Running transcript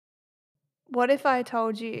What if I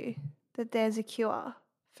told you that there's a cure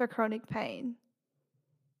for chronic pain?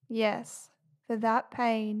 Yes, for that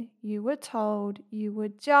pain you were told you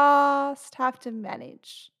would just have to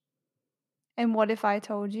manage. And what if I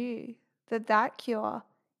told you that that cure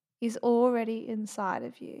is already inside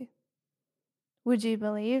of you? Would you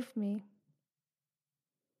believe me?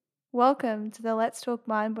 Welcome to the Let's Talk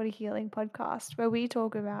Mind Body Healing podcast, where we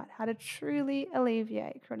talk about how to truly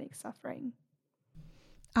alleviate chronic suffering.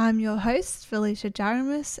 I'm your host, Felicia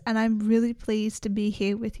Jaramus, and I'm really pleased to be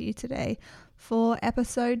here with you today for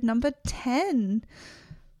episode number 10.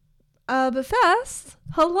 But first,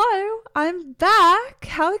 hello, I'm back.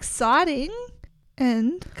 How exciting.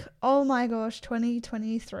 And oh my gosh,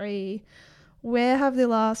 2023. Where have the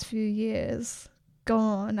last few years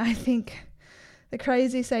gone? I think the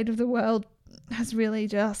crazy state of the world has really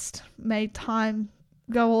just made time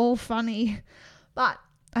go all funny. But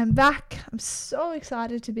I'm back. I'm so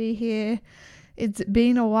excited to be here. It's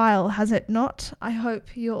been a while, has it not? I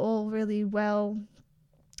hope you're all really well.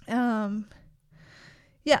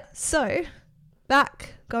 So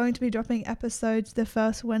back, going to be dropping episodes the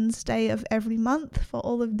first Wednesday of every month for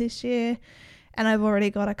all of this year. And I've already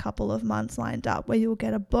got a couple of months lined up where you'll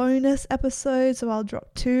get a bonus episode. So I'll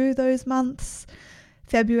drop 2 those months.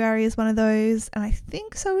 February is one of those, and I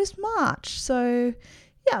think so is March. So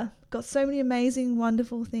yeah, got so many amazing,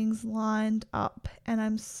 wonderful things lined up, and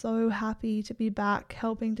I'm so happy to be back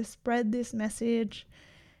helping to spread this message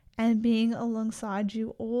and being alongside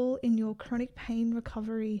you all in your chronic pain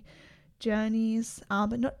recovery journeys,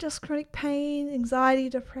 but not just chronic pain, anxiety,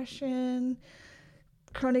 depression,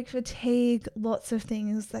 chronic fatigue, lots of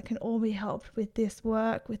things that can all be helped with this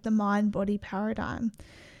work, with the mind-body paradigm.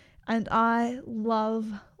 And I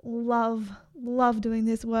love doing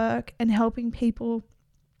this work and helping people,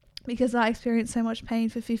 because I experienced so much pain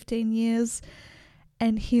for 15 years,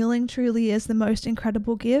 and healing truly is the most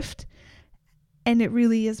incredible gift, and it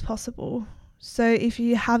really is possible. So if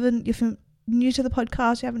you're new to the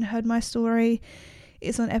podcast, you haven't heard my story,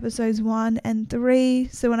 it's on episodes 1 and 3.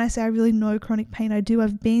 So when I say I really know chronic pain,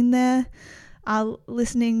 I've been there.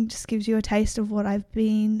 Listening just gives you a taste of what I've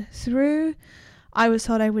been through. I was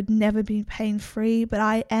told I would never be pain-free, but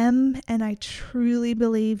I am, and I truly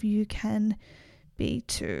believe you can be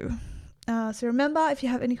too. So remember, if you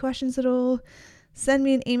have any questions at all, send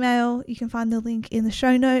me an email. You can find the link in the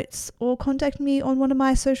show notes, or contact me on one of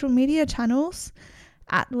my social media channels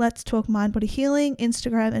at Let's Talk Mind Body Healing,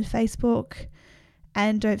 Instagram and Facebook.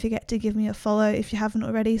 And don't forget to give me a follow if you haven't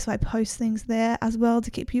already, so I post things there as well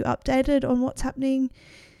to keep you updated on what's happening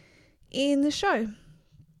in the show.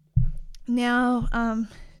 Now,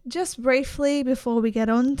 just briefly before we get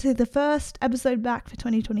on to the first episode back for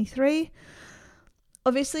 2023,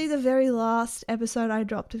 obviously the very last episode I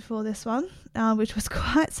dropped before this one, which was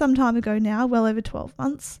quite some time ago now, well over 12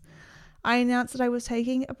 months, I announced that I was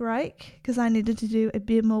taking a break because I needed to do a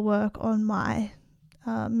bit more work on my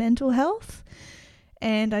mental health,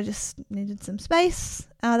 and I just needed some space.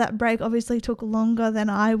 That break obviously took longer than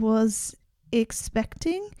I was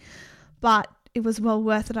expecting, but it was well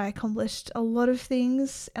worth it. I accomplished a lot of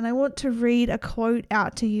things, and I want to read a quote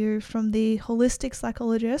out to you from the holistic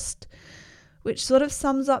psychologist, which sort of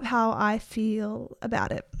sums up how I feel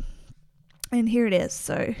about it. And here it is.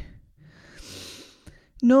 So,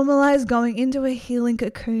 normalize going into a healing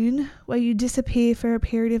cocoon where you disappear for a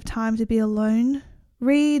period of time to be alone.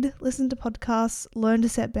 Read, listen to podcasts, learn to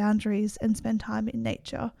set boundaries, and spend time in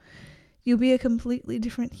nature. You'll be a completely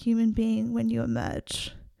different human being when you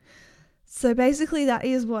emerge. So basically that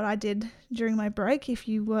is what I did during my break, if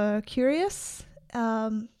you were curious.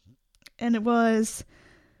 And it was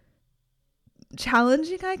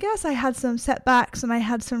challenging, I guess. I had some setbacks and I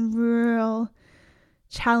had some real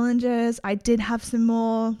challenges. I did have some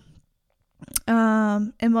more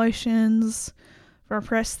emotions,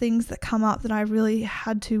 repressed things that come up that I really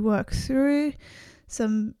had to work through.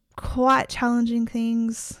 Some quite challenging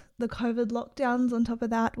things. The COVID lockdowns on top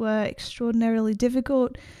of that were extraordinarily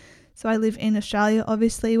difficult. So I live in Australia,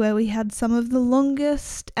 obviously, where we had some of the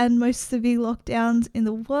longest and most severe lockdowns in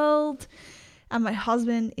the world. And my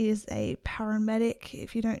husband is a paramedic,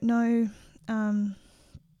 if you don't know.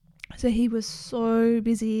 So he was so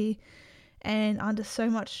busy and under so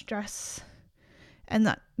much stress, and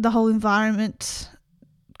that the whole environment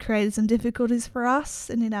created some difficulties for us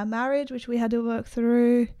and in our marriage, which we had to work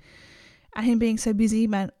through. And him being so busy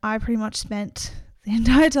meant I pretty much spent the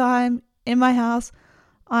entire time in my house,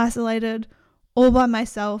 isolated, all by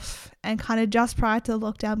myself. And kind of just prior to the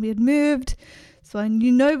lockdown, we had moved, so I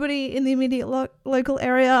knew nobody in the immediate local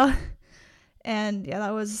area. And yeah,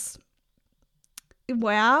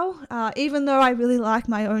 wow. Even though I really like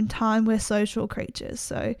my own time, we're social creatures.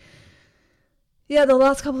 So yeah, the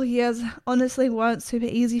last couple of years honestly weren't super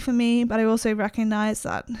easy for me, but I also recognize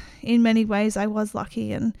that in many ways I was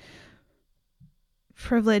lucky and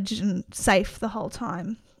privileged and safe the whole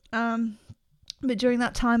time. But during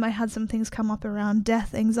that time I had some things come up around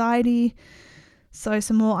death anxiety, so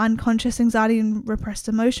some more unconscious anxiety and repressed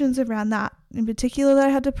emotions around that in particular that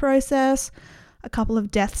I had to process. A couple of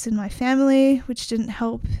deaths in my family, which didn't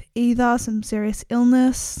help either, some serious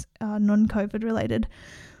illness, non-COVID related.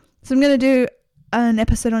 So I'm going to do an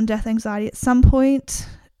episode on death anxiety at some point,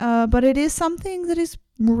 but it is something that is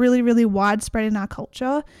really, really widespread in our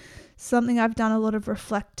culture, something I've done a lot of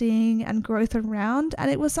reflecting and growth around, and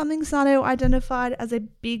it was something Sano identified as a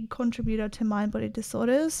big contributor to mind-body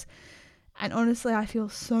disorders. And honestly, I feel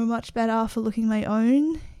so much better for looking my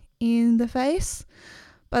own in the face.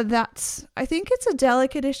 But I think it's a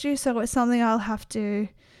delicate issue, so it's something I'll have to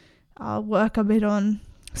work a bit on.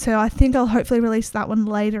 So I think I'll hopefully release that one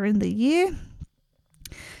later in the year.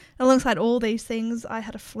 Alongside all these things, I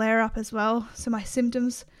had a flare-up as well. So my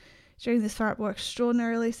symptoms during this flare-up were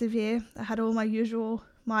extraordinarily severe. I had all my usual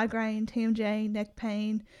migraine, TMJ, neck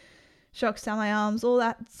pain, shocks down my arms, all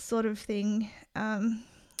that sort of thing.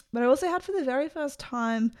 But I also had, for the very first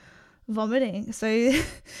time, vomiting. So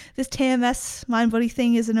this TMS mind-body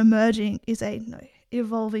thing is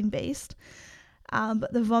evolving beast.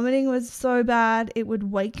 But the vomiting was so bad, it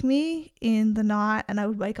would wake me in the night and I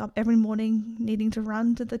would wake up every morning needing to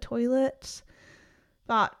run to the toilet.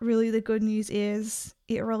 But really the good news is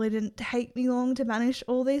it really didn't take me long to manage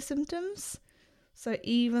all these symptoms. So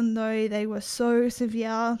even though they were so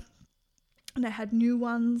severe and I had new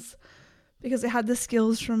ones, because I had the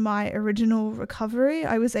skills from my original recovery,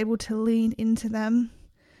 I was able to lean into them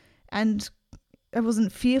and I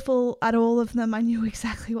wasn't fearful at all of them. I knew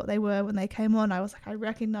exactly what they were when they came on. I was like, I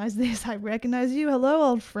recognize this. I recognize you. Hello,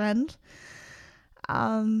 old friend.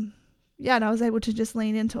 And I was able to just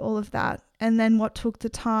lean into all of that. And then what took the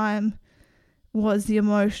time was the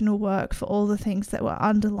emotional work for all the things that were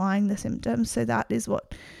underlying the symptoms. So that is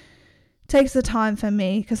what takes the time for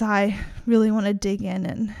me, because I really want to dig in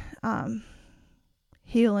and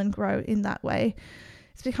heal and grow in that way.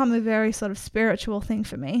 It's become a very sort of spiritual thing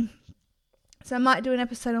for me. So I might do an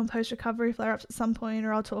episode on post-recovery flare-ups at some point,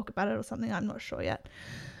 or I'll talk about it or something. I'm not sure yet.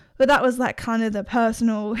 But that was like kind of the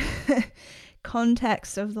personal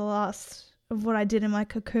context of what I did in my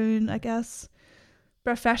cocoon, I guess.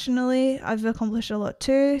 Professionally, I've accomplished a lot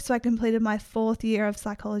too. So I completed my 4th year of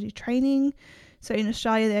psychology training. So in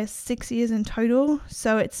Australia, there's 6 years in total.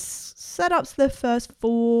 So it's set up so the first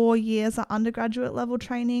 4 years are undergraduate level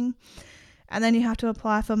training. And then you have to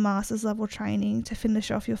apply for master's level training to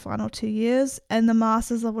finish off your final 2 years. And the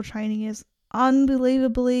master's level training is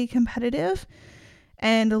unbelievably competitive.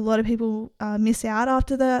 And a lot of people miss out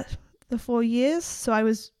after the 4 years. So I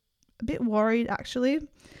was a bit worried, actually.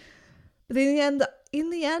 But in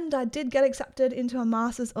the end, I did get accepted into a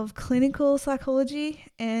master's of clinical psychology.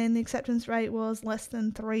 And the acceptance rate was less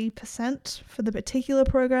than 3% for the particular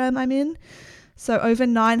program I'm in. So over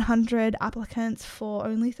 900 applicants for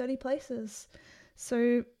only 30 places.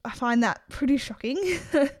 So I find that pretty shocking.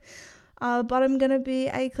 But I'm going to be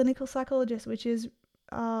a clinical psychologist, which is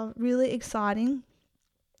really exciting.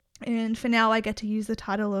 And for now, I get to use the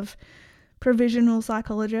title of provisional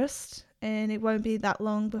psychologist. And it won't be that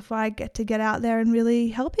long before I get to get out there and really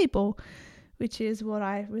help people, which is what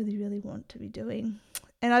I really, really want to be doing.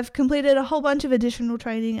 And I've completed a whole bunch of additional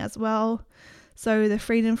training as well. So the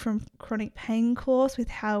Freedom from Chronic Pain course with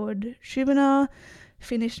Howard Schubiner,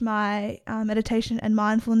 finished my meditation and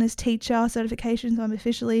mindfulness teacher certification. So I'm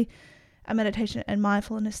officially a meditation and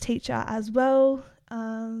mindfulness teacher as well. So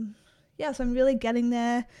I'm really getting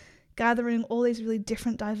there, gathering all these really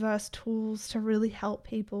different diverse tools to really help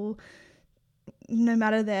people, no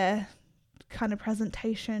matter their kind of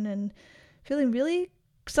presentation, and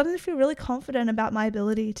starting to feel really confident about my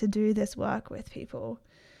ability to do this work with people.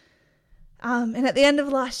 And at the end of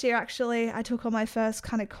last year, actually, I took on my first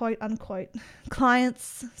kind of quote unquote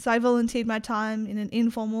clients. So I volunteered my time in an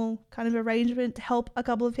informal kind of arrangement to help a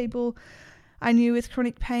couple of people I knew with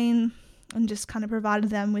chronic pain, and just kind of provided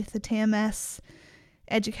them with the TMS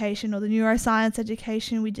education or the neuroscience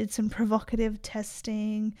education. We did some provocative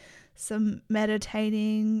testing, some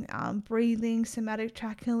meditating, breathing, somatic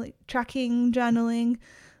tracking, journaling,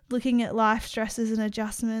 looking at life stresses and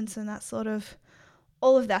adjustments, and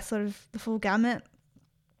all of that sort of the full gamut.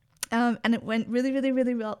 And it went really, really,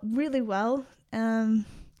 really well. So I'm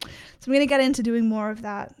going to get into doing more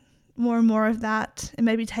and more of that, and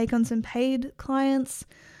maybe take on some paid clients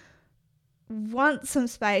once some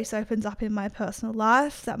space opens up in my personal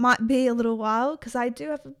life, that might be a little while because I do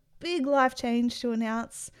have a big life change to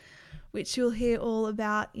announce, which you'll hear all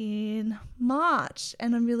about in March,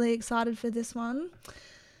 and I'm really excited for this one.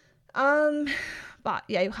 But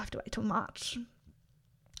yeah, you'll have to wait till March,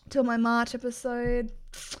 till my March episode.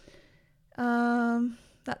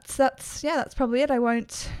 That's probably it. I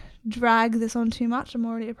won't drag this on too much. I'm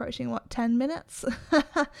already approaching 10 minutes.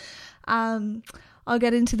 I'll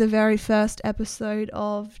get into the very first episode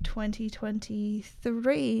of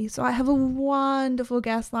 2023. So I have a wonderful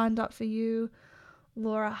guest lined up for you,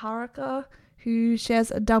 Laura Haraka, who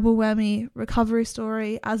shares a double whammy recovery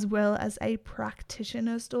story as well as a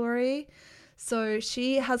practitioner story. So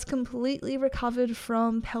she has completely recovered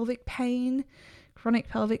from pelvic pain, chronic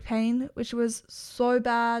pelvic pain, which was so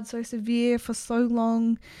bad, so severe for so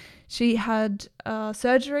long. She had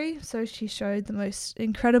surgery, so she showed the most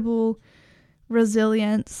incredible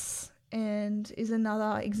resilience and is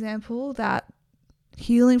another example that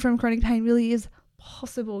healing from chronic pain really is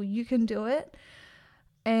possible. You can do it.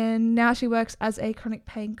 And now she works as a chronic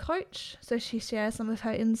pain coach, so she shares some of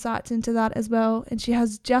her insights into that as well, and she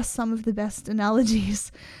has just some of the best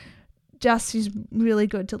analogies. She's really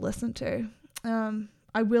good to listen to.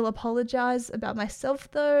 I will apologize about myself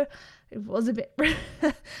though. I was a bit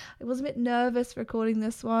nervous recording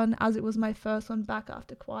this one, as it was my first one back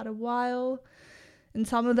after quite a while. And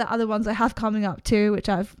some of the other ones I have coming up too, which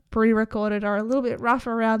I've pre-recorded, are a little bit rough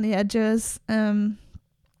around the edges.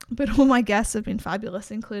 But all my guests have been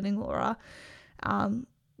fabulous, including Laura.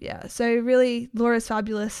 So really, Laura's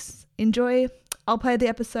fabulous. Enjoy. I'll play the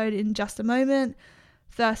episode in just a moment.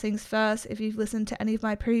 First things first, if you've listened to any of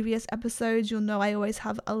my previous episodes, you'll know I always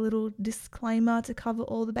have a little disclaimer to cover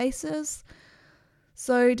all the bases.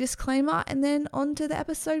 So disclaimer, and then on to the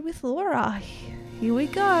episode with Laura. Here we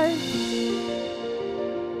go.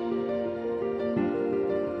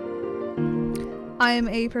 I am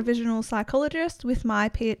a provisional psychologist with my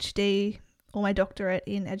PhD or my doctorate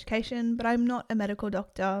in education, but I'm not a medical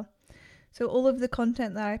doctor. So all of the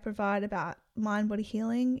content that I provide about mind-body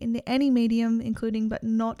healing in any medium, including but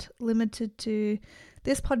not limited to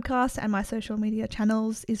this podcast and my social media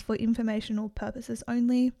channels, is for informational purposes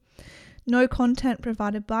only. No content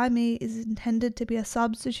provided by me is intended to be a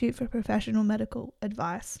substitute for professional medical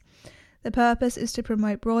advice. The purpose is to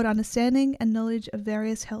promote broad understanding and knowledge of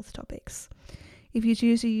various health topics. If you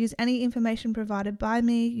choose to use any information provided by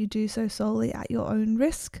me, you do so solely at your own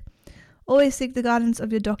risk. Always seek the guidance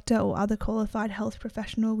of your doctor or other qualified health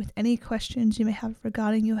professional with any questions you may have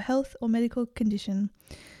regarding your health or medical condition.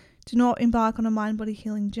 Do not embark on a mind-body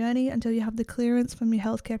healing journey until you have the clearance from your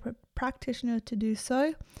healthcare practitioner to do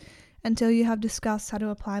so, until you have discussed how to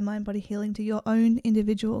apply mind-body healing to your own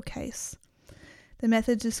individual case. The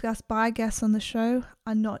methods discussed by guests on the show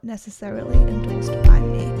are not necessarily endorsed by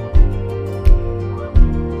me.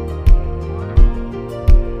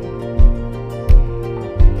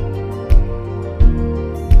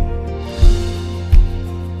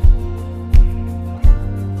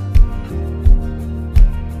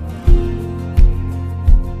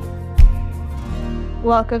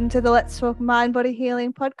 Welcome to the Let's Talk Mind Body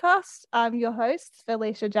Healing podcast. I'm your host,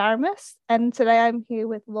 Felicia Jaramis, and today I'm here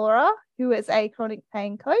with Laura, who is a chronic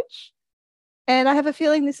pain coach. And I have a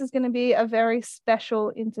feeling this is going to be a very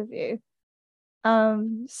special interview.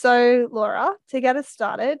 So Laura, to get us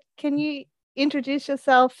started, can you introduce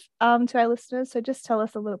yourself to our listeners? So just tell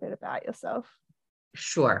us a little bit about yourself.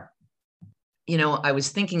 Sure. I was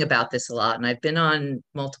thinking about this a lot, and I've been on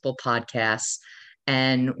multiple podcasts.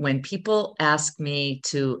 And when people ask me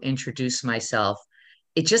to introduce myself,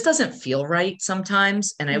 it just doesn't feel right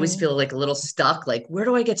sometimes. And I always feel like a little stuck, like, where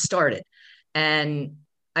do I get started? And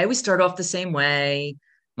I always start off the same way.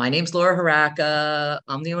 My name's Laura Haraka.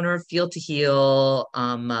 I'm the owner of Feel to Heal.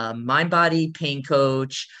 I'm a mind-body pain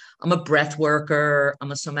coach. I'm a breath worker.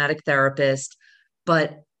 I'm a somatic therapist.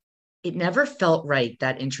 But it never felt right,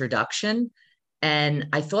 that introduction. And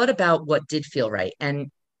I thought about what did feel right.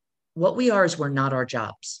 And what we are is we're not our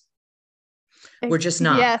jobs. We're just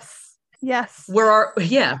not. Yes. We're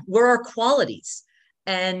our qualities.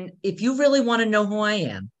 And if you really want to know who I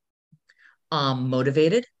am, I'm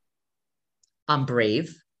motivated. I'm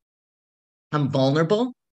brave. I'm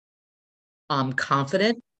vulnerable. I'm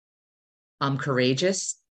confident. I'm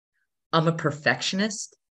courageous. I'm a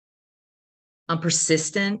perfectionist. I'm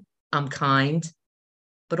persistent. I'm kind.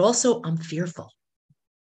 But also I'm fearful.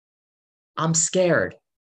 I'm scared.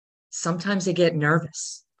 Sometimes I get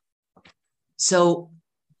nervous. So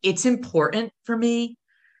it's important for me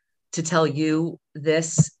to tell you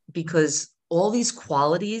this because all these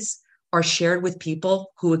qualities are shared with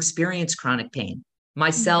people who experience chronic pain.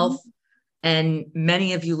 Myself, and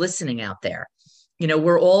many of you listening out there.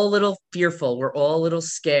 We're all a little fearful. We're all a little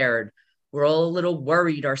scared. We're all a little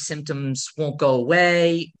worried our symptoms won't go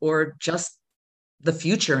away or just the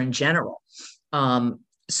future in general.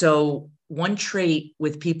 So one trait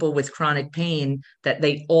with people with chronic pain that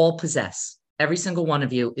they all possess, every single one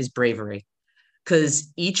of you, is bravery.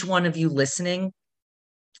 Because each one of you listening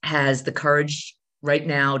has the courage right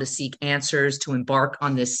now to seek answers, to embark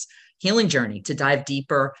on this healing journey, to dive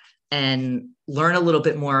deeper and learn a little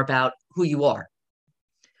bit more about who you are.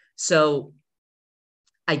 So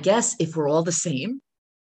I guess if we're all the same,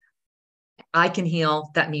 I can heal,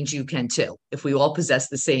 that means you can too, if we all possess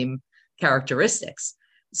the same characteristics.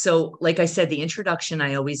 So, like I said, the introduction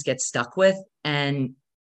I always get stuck with. And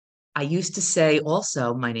I used to say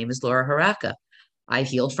also, my name is Laura Haraka. I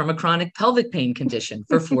healed from a chronic pelvic pain condition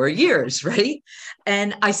for 4 years, right?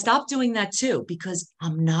 And I stopped doing that too, because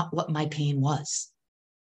I'm not what my pain was.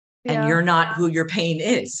 And you're not who your pain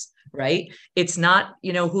is, right? It's not,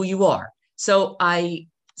 who you are. So I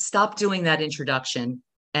stopped doing that introduction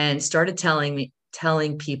and started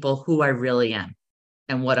telling people who I really am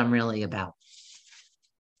and what I'm really about.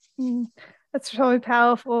 That's really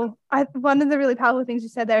powerful. One of the really powerful things you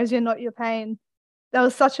said there is you're not your pain. That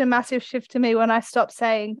was such a massive shift to me when I stopped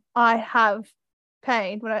saying I have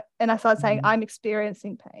pain and I started saying I'm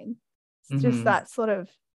experiencing pain. It's just that sort of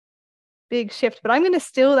big shift. But I'm going to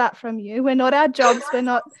steal that from you. We're not our jobs. We're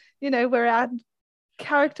not, we're our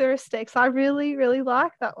characteristics. I really, really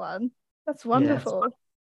like that one. That's wonderful. Yes.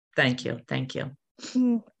 Thank you. Thank you.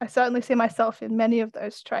 I certainly see myself in many of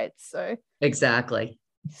those traits. So exactly.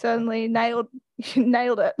 Certainly nailed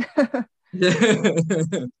it.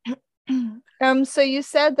 So you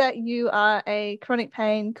said that you are a chronic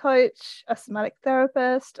pain coach, a somatic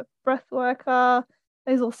therapist, a breath worker.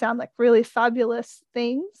 These all sound like really fabulous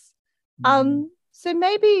things. So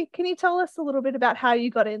maybe can you tell us a little bit about how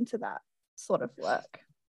you got into that sort of work?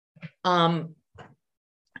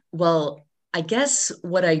 Well, I guess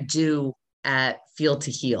what I do at Feel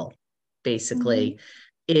to Heal, basically,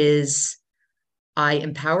 is I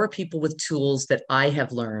empower people with tools that I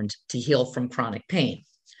have learned to heal from chronic pain.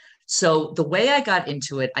 So the way I got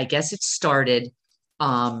into it, I guess it started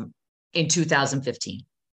in 2015.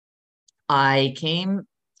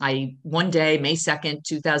 One day, May 2nd,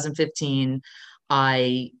 2015,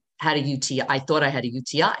 I had a UTI. I thought I had a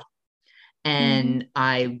UTI. And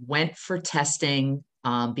I went for testing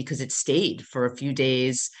because it stayed for a few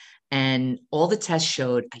days. And all the tests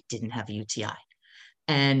showed I didn't have a UTI.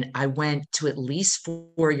 And I went to at least 4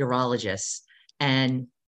 urologists and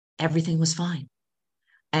everything was fine.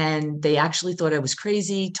 And they actually thought I was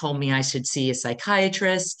crazy, told me I should see a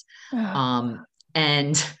psychiatrist.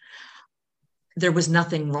 And there was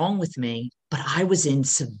nothing wrong with me, but I was in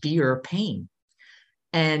severe pain.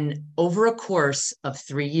 And over a course of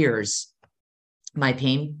 3 years, my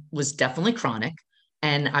pain was definitely chronic.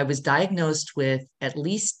 And I was diagnosed with at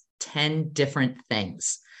least 10 different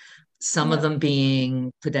things. Some of them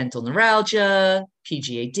being pudendal neuralgia,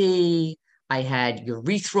 PGAD, I had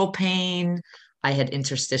urethral pain, I had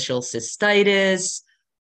interstitial cystitis,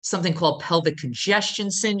 something called pelvic congestion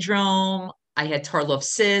syndrome, I had Tarlov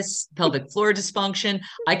cyst, pelvic floor dysfunction.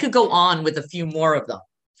 I could go on with a few more of them.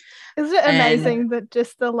 Isn't it amazing that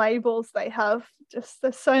just the labels they have, just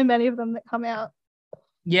there's so many of them that come out?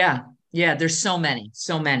 Yeah, there's so many.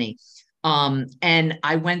 And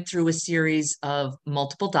I went through a series of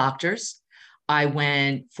multiple doctors. I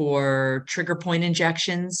went for trigger point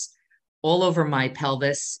injections all over my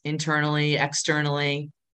pelvis, internally,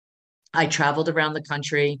 externally. I traveled around the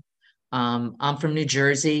country. I'm from New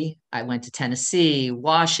Jersey. I went to Tennessee,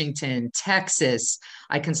 Washington, Texas.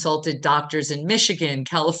 I consulted doctors in Michigan,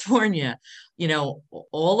 California,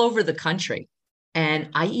 all over the country. And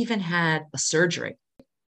I even had a surgery.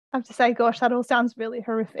 I have to say, gosh, that all sounds really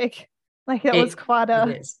horrific. Like it was quite a...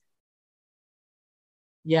 It is.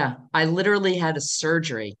 Yeah, I literally had a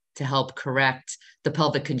surgery to help correct the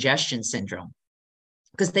pelvic congestion syndrome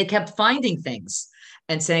because they kept finding things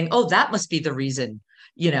and saying, oh, that must be the reason,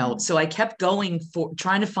 So I kept going for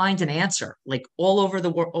trying to find an answer, like all over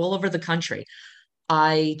the country.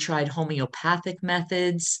 I tried homeopathic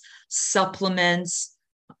methods, supplements.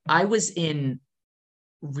 I was in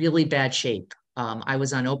really bad shape. I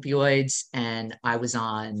was on opioids and I was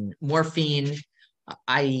on morphine.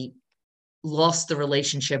 I lost the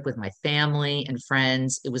relationship with my family and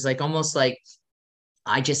friends. It was almost like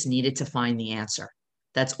I just needed to find the answer.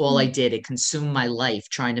 That's all I did. It consumed my life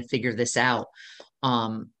trying to figure this out.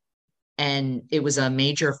 And it was a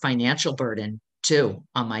major financial burden too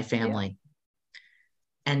on my family.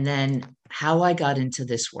 Yeah. And then how I got into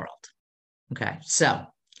this world. Okay. So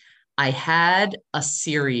I had a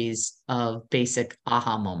series of basic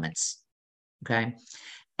aha moments. Okay.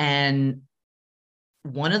 And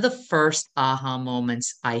one of the first aha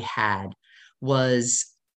moments I had was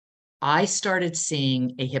I started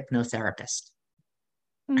seeing a hypnotherapist.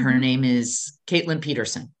 Her Mm-hmm. name is Caitlin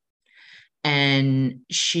Peterson. And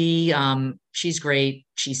she's great.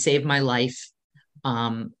 She saved my life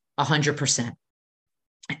 100%.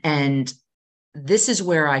 And this is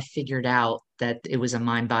where I figured out that it was a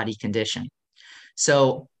mind body condition.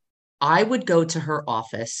 So I would go to her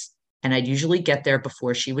office and I'd usually get there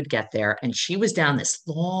before she would get there. And she was down this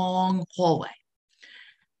long hallway.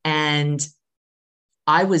 And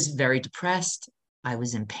I was very depressed. I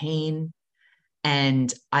was in pain.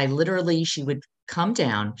 And I literally, she would come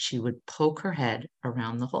down, she would poke her head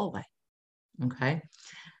around the hallway. Okay.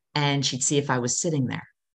 And she'd see if I was sitting there.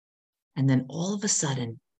 And then all of a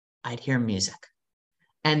sudden, I'd hear music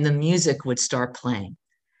and the music would start playing.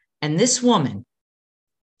 And this woman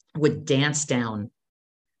would dance down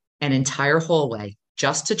an entire hallway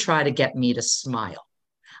just to try to get me to smile.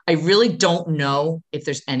 I really don't know if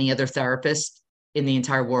there's any other therapist in the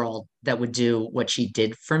entire world that would do what she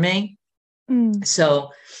did for me. Mm.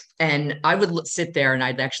 So, and I would sit there and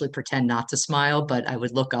I'd actually pretend not to smile, but I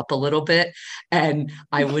would look up a little bit and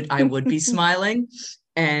I would be smiling.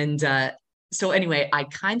 And so anyway, I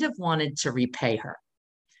kind of wanted to repay her.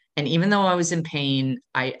 And even though I was in pain,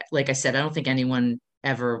 like I said, I don't think anyone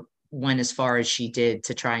ever went as far as she did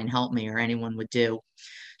to try and help me or anyone would do.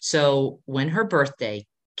 So when her birthday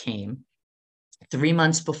came 3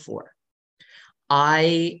 months before,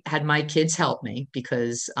 I had my kids help me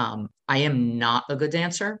because I am not a good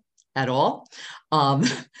dancer at all. Um,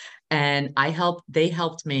 and they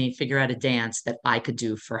helped me figure out a dance that I could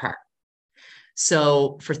do for her.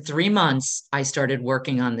 So for 3 months, I started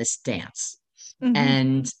working on this dance. Mm-hmm.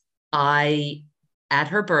 And at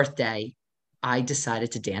her birthday, I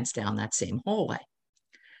decided to dance down that same hallway.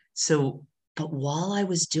 So, but while I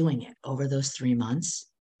was doing it over those 3 months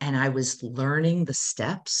and I was learning the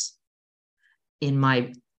steps in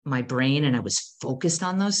my brain and I was focused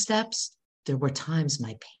on those steps, there were times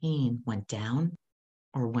my pain went down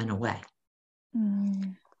or went away.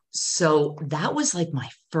 Mm. So that was like my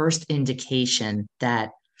first indication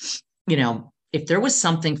that, if there was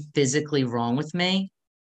something physically wrong with me,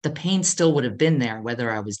 the pain still would have been there,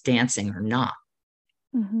 whether I was dancing or not.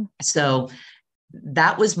 Mm-hmm. So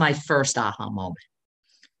that was my first aha moment.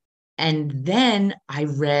 And then I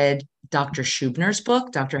read Dr. Schubner's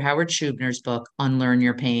book, Dr. Howard Schubner's book, Unlearn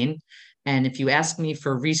Your Pain. And if you ask me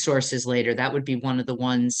for resources later, that would be one of the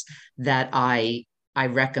ones that I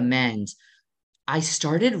recommend. I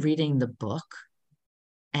started reading the book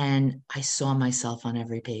and I saw myself on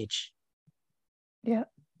every page. Yeah.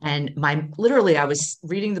 And literally, I was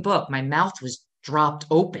reading the book, my mouth was dropped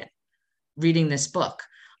open reading this book.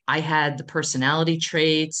 I had the personality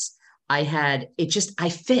traits. I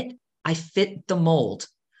fit the mold.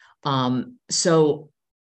 So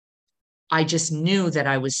I just knew that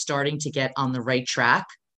I was starting to get on the right track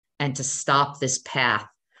and to stop this path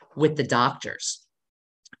with the doctors.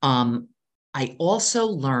 I also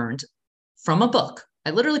learned from a book.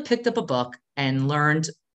 I literally picked up a book and learned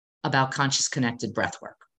about conscious connected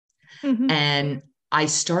breathwork. Mm-hmm. And I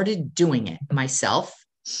started doing it myself.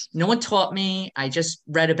 No one taught me. I just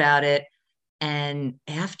read about it. And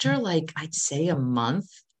after, like, I'd say a month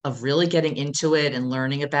of really getting into it and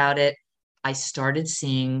learning about it, I started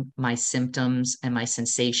seeing my symptoms and my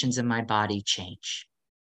sensations in my body change.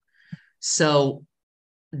 So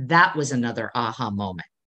that was another aha moment.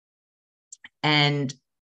 And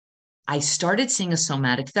I started seeing a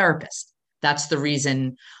somatic therapist. That's the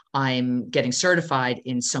reason I'm getting certified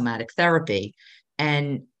in somatic therapy.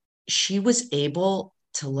 And she was able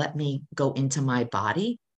to let me go into my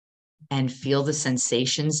body and feel the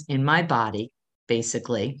sensations in my body,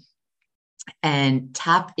 basically, and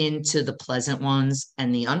tap into the pleasant ones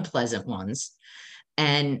and the unpleasant ones.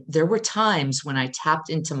 And there were times when I tapped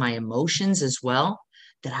into my emotions as well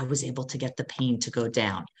that I was able to get the pain to go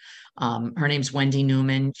down. Her name's Wendy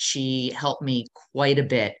Newman. She helped me quite a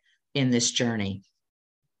bit in this journey.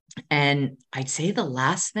 And I'd say the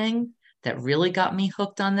last thing that really got me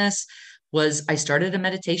hooked on this was I started a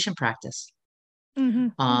meditation practice. Mm-hmm.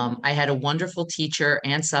 I had a wonderful teacher,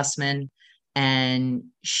 Ann Sussman, and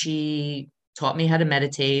she taught me how to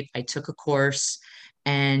meditate. I took a course,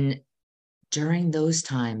 and during those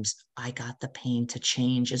times, I got the pain to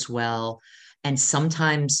change as well, and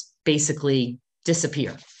sometimes basically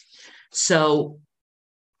disappear. So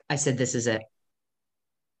I said, this is it.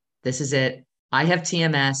 This is it. I have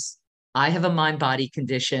TMS. I have a mind body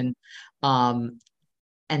condition. And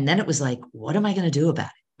then it was like, what am I going to do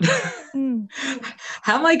about it? Mm.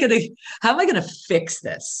 How am I gonna how am I gonna fix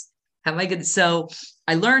this? How am I gonna so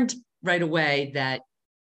I learned right away that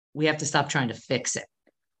we have to stop trying to fix it.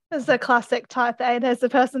 There's the classic type A. There's the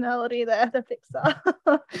personality there, the fixer.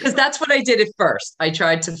 Because that's what I did at first. I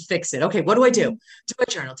tried to fix it. Okay, what do I do? Mm. Do I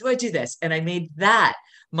journal? Do I do this? And I made that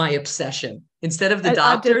my obsession instead of the I did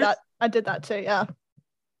doctors. that. I did that too. Yeah.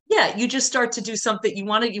 Yeah, you just start to do something. You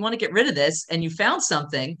want to get rid of this, and you found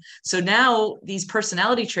something. So now these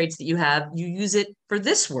personality traits that you have, you use it for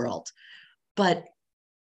this world. But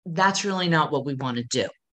that's really not what we want to do.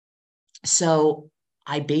 So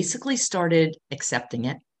I basically started accepting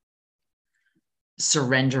it,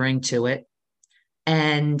 surrendering to it.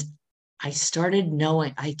 And I started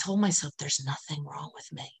knowing, I told myself, there's nothing wrong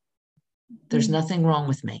with me. There's Mm. nothing wrong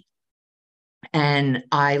with me. And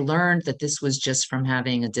I learned that this was just from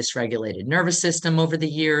having a dysregulated nervous system over the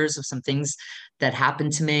years of some things that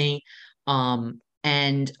happened to me.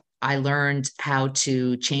 And I learned how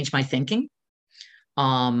to change my thinking.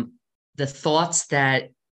 The thoughts that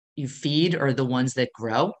you feed are the ones that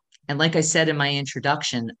grow. And like I said in my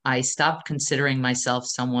introduction, I stopped considering myself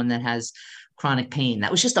someone that has chronic pain.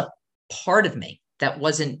 That was just a part of me. That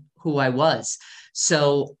wasn't who I was.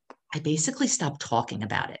 So I basically stopped talking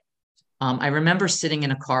about it. I remember sitting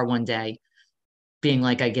in a car one day being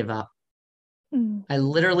like, I give up. Mm. I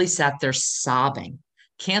literally sat there sobbing,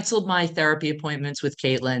 canceled my therapy appointments with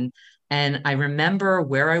Caitlin. And I remember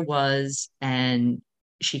where I was, and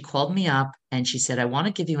she called me up and she said, I want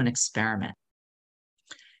to give you an experiment.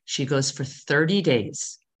 She goes, for 30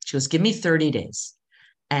 days. She goes, give me 30 days.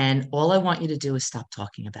 And all I want you to do is stop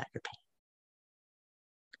talking about your pain.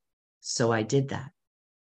 So I did that.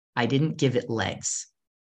 I didn't give it legs.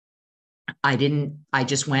 I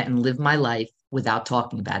just went and lived my life without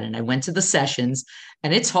talking about it. And I went to the sessions,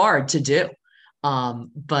 and it's hard to do.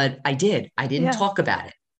 But I did. I didn't Yeah. talk about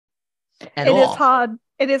it at It is all. hard.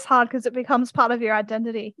 It is hard because it becomes part of your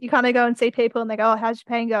identity. You kind of go and see people and they go, oh, how's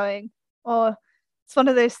your pain going? Or it's one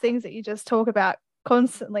of those things that you just talk about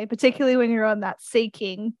constantly, particularly when you're on that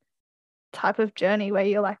seeking type of journey where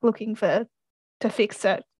you're like looking for to fix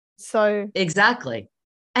it. So Exactly.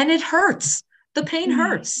 And it hurts. The pain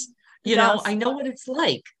hurts. it I does. know what it's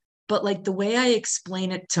like. But like the way I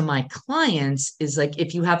explain it to my clients is like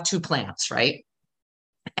if you have two plants, right?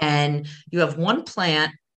 And you have one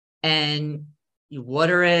plant and you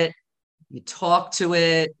water it, you talk to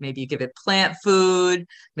it, maybe you give it plant food,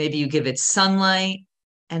 maybe you give it sunlight,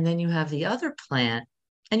 and then you have the other plant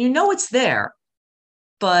and you know it's there,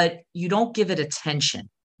 but you don't give it attention.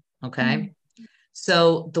 Okay. Mm.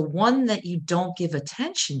 So the one that you don't give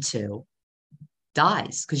attention to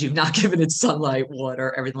dies because you've not given it sunlight,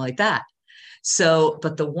 water, everything like that. So,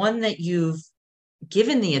 but the one that you've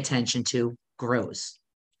given the attention to grows.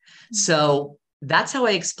 So that's how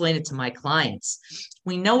I explain it to my clients.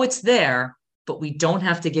 We know it's there, but we don't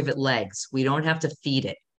have to give it legs. We don't have to feed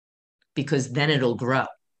it because then it'll grow.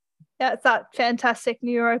 Yeah, it's that fantastic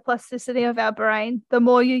neuroplasticity of our brain. The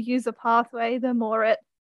more you use a pathway, the more it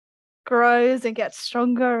grows and gets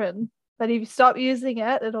stronger. But if you stop using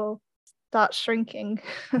it, it'll start shrinking.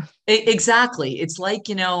 Exactly. It's like,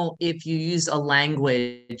 if you use a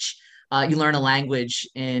language, you learn a language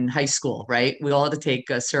in high school, right? We all had to take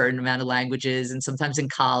a certain amount of languages and sometimes in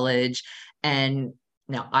college. And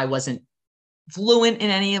now I wasn't fluent in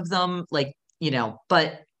any of them,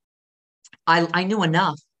 but I knew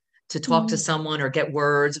enough to talk to Mm. someone or get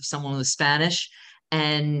words of someone with Spanish.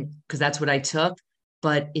 And because that's what I took.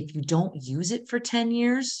 But if you don't use it for 10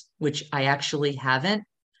 years, which I actually haven't,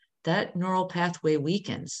 that neural pathway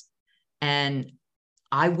weakens. And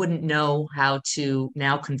I wouldn't know how to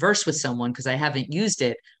now converse with someone because I haven't used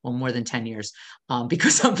it more than 10 years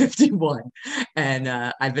because I'm 51 and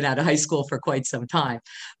I've been out of high school for quite some time.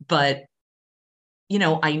 But,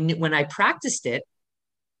 I knew when I practiced it,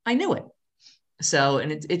 I knew it. So,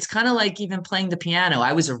 and it's kind of like even playing the piano.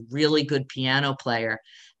 I was a really good piano player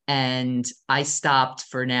and I stopped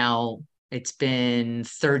for now, it's been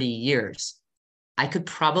 30 years. I could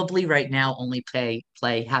probably right now only play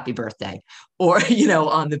Happy Birthday or,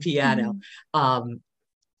 on the piano. Mm. Um,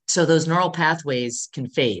 so those neural pathways can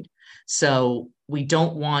fade. So we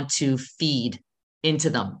don't want to feed into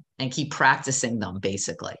them and keep practicing them,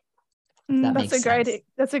 basically, if that makes sense.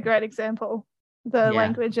 That's a great example. The Yeah.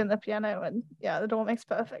 language and the piano, and yeah, it all makes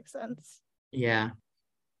perfect sense. Yeah.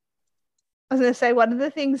 I was going to say one of the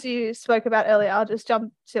things you spoke about earlier. I'll just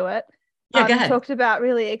jump to it. Yeah. Go You ahead. talked about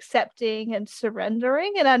really accepting and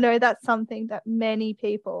surrendering, and I know that's something that many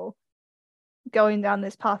people going down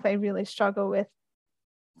this pathway really struggle with.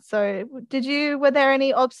 So, were there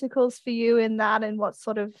any obstacles for you in that, and what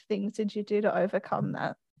sort of things did you do to overcome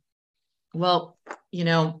that? Well, you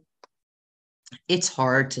know, it's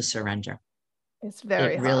hard to surrender. It's It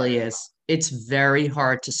very hard. really is. It's very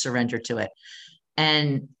hard to surrender to it.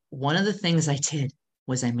 And one of the things I did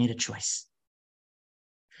was I made a choice.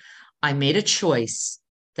 I made a choice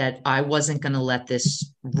that I wasn't going to let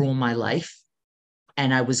this rule my life,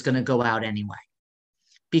 and I was going to go out anyway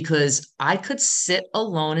because I could sit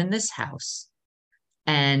alone in this house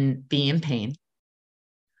and be in pain,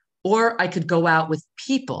 or I could go out with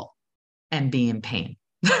people and be in pain.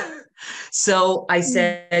 So I Mm.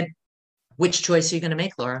 said, which choice are you going to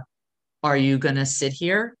make, Laura? Are you going to sit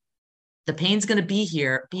here? The pain's going to be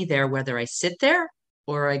here, be there, whether I sit there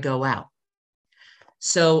or I go out.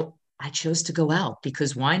 So I chose to go out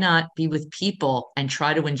because why not be with people and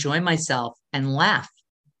try to enjoy myself and laugh,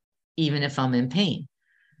 even if I'm in pain?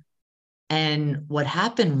 And what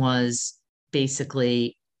happened was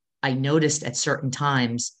basically, I noticed at certain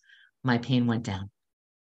times my pain went down.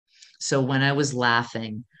 So when I was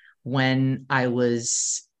laughing, when I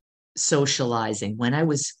was socializing, when I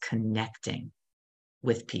was connecting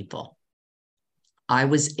with people, I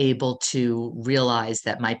was able to realize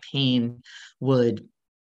that my pain would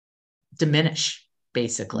diminish,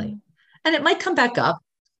 basically. Mm. And it might come back up,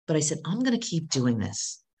 but I said, I'm going to keep doing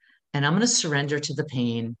this and I'm going to surrender to the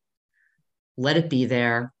pain, let it be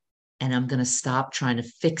there, and I'm going to stop trying to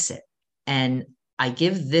fix it. And I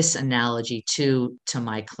give this analogy to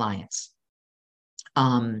my clients.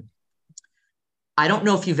 Um, I don't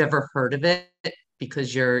know if you've ever heard of it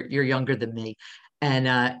because you're younger than me,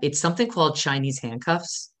 and it's something called Chinese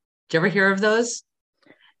handcuffs. Did you ever hear of those?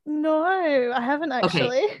 No, I haven't Okay,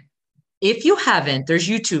 actually. if you haven't, there's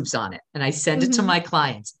YouTubes on it, and I send it to Hmm. my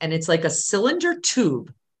clients, and it's like a cylinder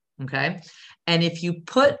tube. Okay. And if you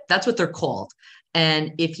put, that's what they're called.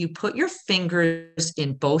 And if you put your fingers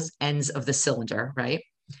in both ends of the cylinder, right,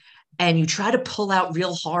 and you try to pull out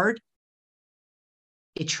real hard,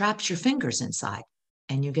 it traps your fingers inside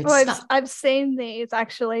and you get Oh, I've stuck. I've seen these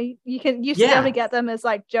actually. You used to be able to Yeah, get them as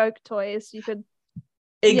like joke toys. You could,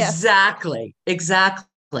 yes. exactly.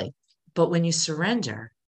 Exactly. But when you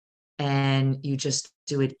surrender and you just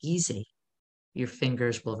do it easy, your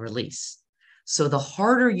fingers will release. So the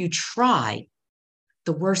harder you try,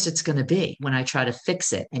 the worse it's going to be when I try to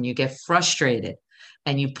fix it and you get frustrated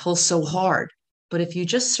and you pull so hard. But if you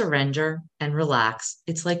just surrender and relax,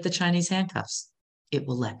 it's like the Chinese handcuffs. It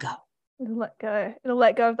will let go. It'll let go. It'll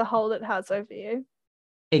let go of the hold it has over you.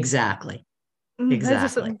 Exactly. Those are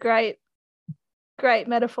Exactly. some great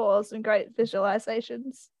metaphors and great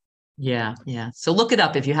visualizations. Yeah, yeah. So look it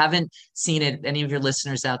up if you haven't seen it. Any of your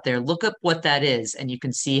listeners out there, look up what that is, and you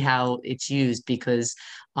can see how it's used because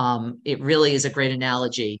it really is a great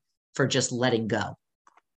analogy for just letting go.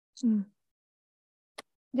 Mm.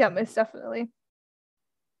 Yeah, most definitely.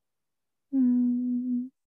 Mm.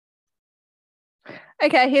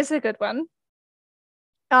 Okay, here's a good one.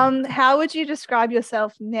 How would you describe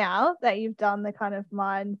yourself now that you've done the kind of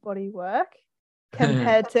mind body work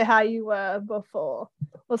compared to how you were before?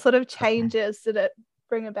 What sort of Okay. changes did it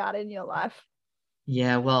bring about in your life?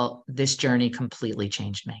 Yeah, well, this journey completely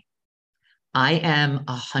changed me. I am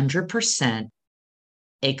 100%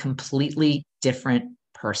 a completely different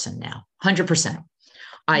person now. 100%.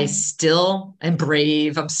 I Mm. still am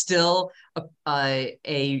brave. I'm still a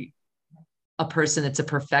person that's a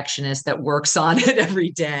perfectionist that works on it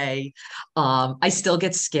every day. I still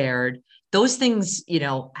get scared. Those things,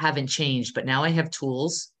 haven't changed, but now I have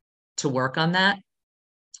tools to work on that.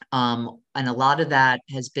 And a lot of that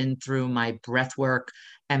has been through my breath work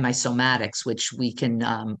and my somatics, which we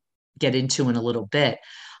can get into in a little bit.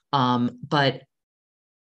 But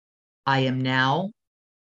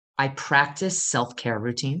I practice self care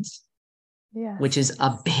routines, which Yes. is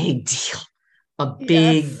a big deal, a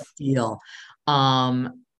big Yes. deal.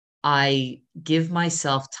 I give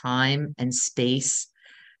myself time and space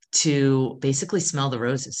to basically smell the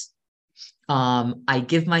roses. I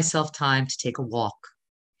give myself time to take a walk.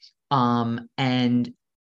 And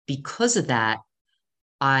because of that,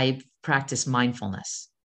 I practice mindfulness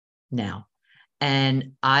now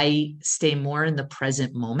and I stay more in the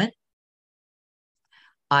present moment.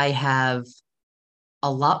 I have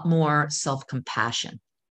a lot more self compassion.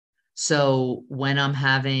 So when I'm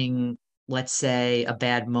having, let's say, a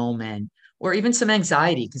bad moment or even some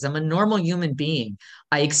anxiety, because I'm a normal human being,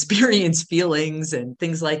 I experience feelings and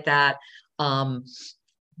things like that. Um,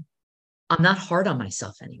 I'm not hard on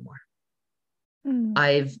myself anymore. Mm.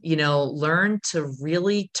 I've, learned to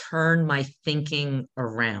really turn my thinking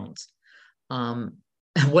around. Um,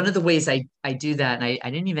 one of the ways I do that, and I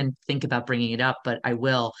didn't even think about bringing it up, but I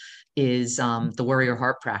will, is the warrior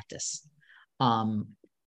heart practice,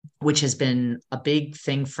 which has been a big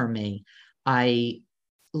thing for me. I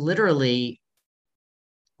literally,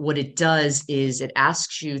 what it does is it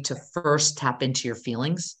asks you to first tap into your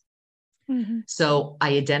feelings. Mm-hmm. So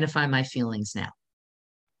I identify my feelings now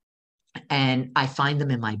and I find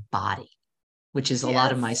them in my body, which is a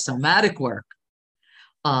lot of my Yes. somatic work.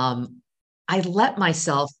 Um, I let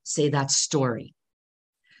myself say that story.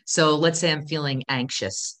 So let's say I'm feeling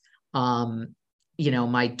anxious. Um,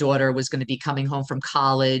 my daughter was going to be coming home from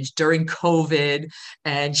college during COVID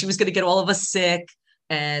and she was going to get all of us sick.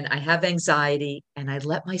 And I have anxiety and I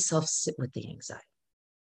let myself sit with the anxiety.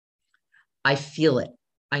 I feel it.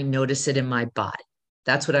 I notice it in my body.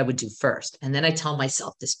 That's what I would do first. And then I tell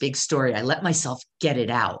myself this big story. I let myself get it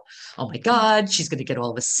out. Oh my God, she's going to get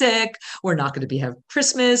all of us sick. We're not going to be have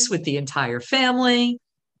Christmas with the entire family.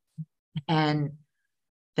 And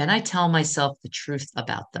then I tell myself the truth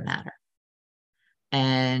about the matter.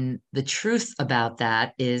 And the truth about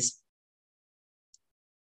that is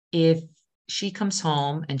if she comes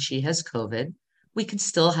home and she has COVID, we can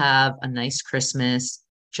still have a nice Christmas,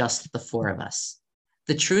 just the four of us.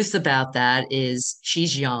 The truth about that is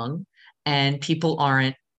she's young and people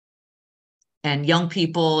aren't, and young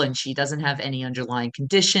people, and she doesn't have any underlying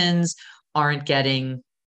conditions, aren't getting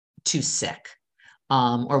too sick.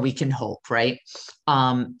 Or we can hope, right?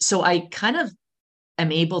 So I kind of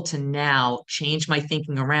am able to now change my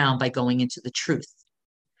thinking around by going into the truth.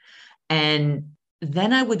 And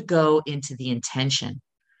then I would go into the intention.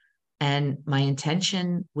 And my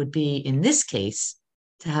intention would be, in this case,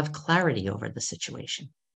 to have clarity over the situation.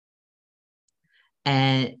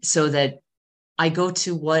 And so that I go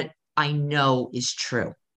to what I know is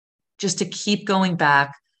true, just to keep going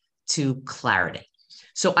back to clarity.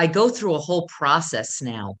 So I go through a whole process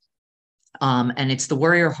now. And it's the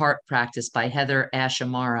Warrior Heart Practice by Heather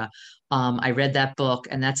Ashamara. I read that book,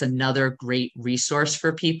 and that's another great resource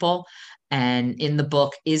for people. And in the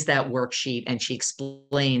book is that worksheet, and she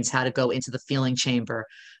explains how to go into the feeling chamber,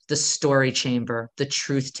 the story chamber, the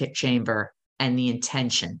truth chamber, and the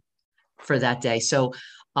intention for that day. So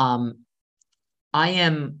I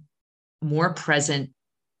am more present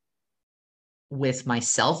with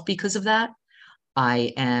myself because of that.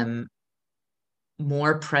 I am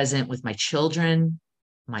more present with my children,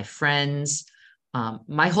 my friends.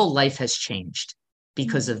 My whole life has changed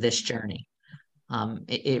because of this journey.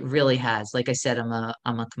 It really has. Like I said,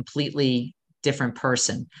 I'm a completely different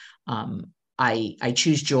person. I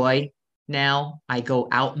choose joy now. I go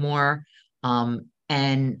out more,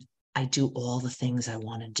 and I do all the things I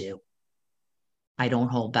want to do. I don't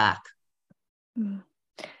hold back. Mm.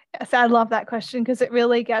 Yes, I love that question because it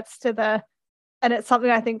really gets to and it's something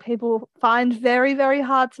I think people find very, very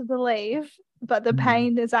hard to believe, but the Mhm.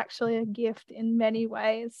 pain is actually a gift in many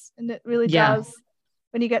ways. And it really Yeah, does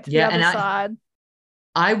when you get to the yeah, other and side.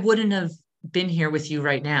 I wouldn't have been here with you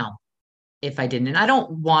right now if I didn't. And I don't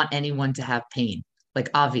want anyone to have pain, like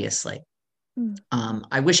obviously. Mm.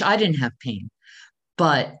 I wish I didn't have pain,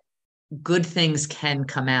 but good things can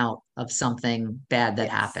come out of something bad that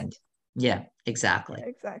Yes, happened. Yeah, exactly.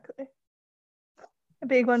 exactly. A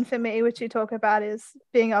big one for me, which you talk about, is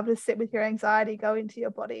being able to sit with your anxiety, go into your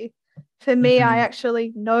body. For me, I Hmm.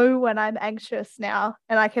 actually know when I'm anxious now,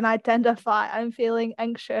 and I can identify I'm feeling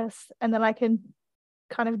anxious, and then I can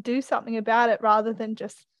kind of do something about it rather than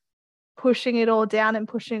just pushing it all down and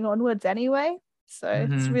pushing onwards anyway. So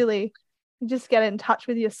it's Hmm. really, you just get in touch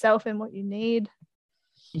with yourself and what you need.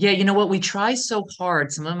 Yeah, you know what? We try so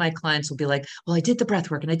hard. Some of my clients will be like, well, I did the breath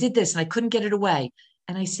work and I did this and I couldn't get it away.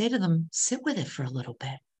 And I say to them, sit with it for a little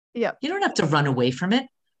bit. Yep. You don't have to run away from it.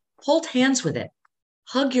 Hold hands with it.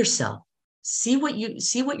 Hug yourself. See what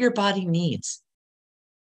your body needs.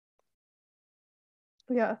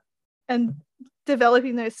 Yeah. And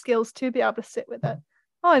developing those skills to be able to sit with it.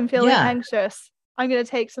 Oh, I'm feeling Yeah, anxious. I'm going to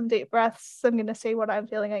take some deep breaths. I'm going to see what I'm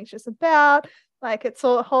feeling anxious about. Like it's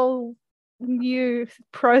a whole new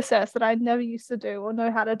process that I never used to do or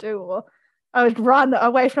know how to do, or I would run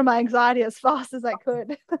away from my anxiety as fast as I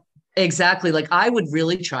could. exactly. Like I would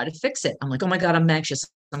really try to fix it. I'm like, oh my God, I'm anxious.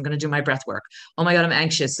 I'm going to do my breath work. Oh my God, I'm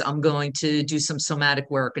anxious. I'm going to do some somatic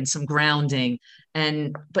work and some grounding.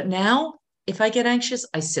 But now, if I get anxious,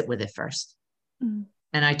 I sit with it first Mm.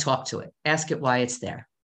 and I talk to it, ask it why it's there,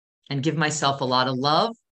 and give myself a lot of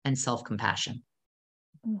love and self compassion.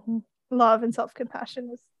 Mm-hmm. Love and self-compassion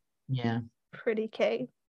is Yeah. pretty key.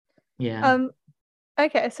 Yeah. Um,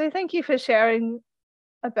 okay, so thank you for sharing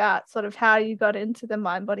about sort of how you got into the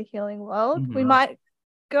mind body healing world. We Mhm. might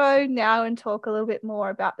go now and talk a little bit more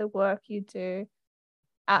about the work you do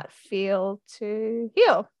at Feel to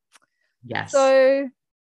Heal. Yes. So,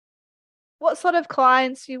 what sort of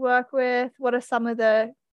clients you work with? What are some of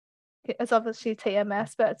the it's obviously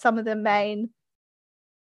TMS, but some of the main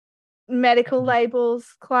medical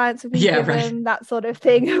labels clients have been Yeah, right. given, that sort of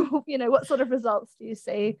thing. What sort of results do you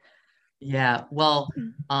see? Yeah. Well,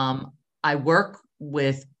 I work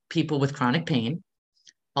with people with chronic pain.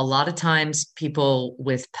 A lot of times people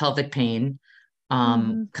with pelvic pain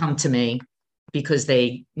Mm. come to me because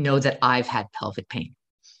they know that I've had pelvic pain.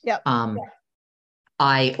 Yep. Um,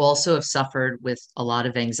 I also have suffered with a lot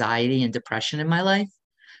of anxiety and depression in my life.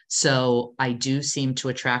 So I do seem to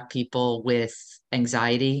attract people with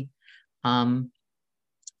anxiety um,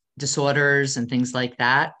 disorders and things like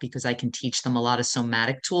that because I can teach them a lot of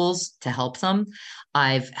somatic tools to help them.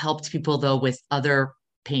 I've helped people, though, with other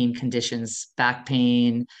pain conditions, back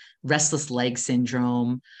pain, restless leg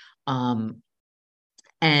syndrome. Um,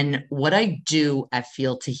 and what I do at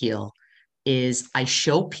Feel to Heal is I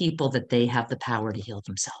show people that they have the power to heal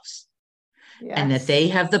themselves and that Yes. they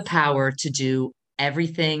have the power to do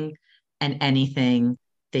everything and anything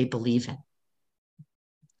they believe in.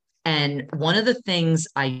 And one of the things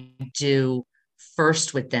I do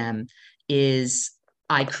first with them is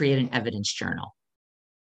I create an evidence journal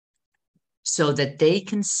so that they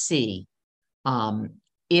can see um,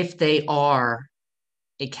 if they are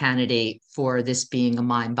a candidate for this being a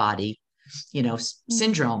mind body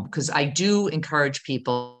syndrome, because I do encourage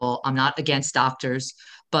people. I'm not against doctors,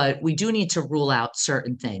 but we do need to rule out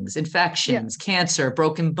certain things: Yeah. infections, cancer,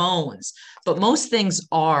 broken bones. But most things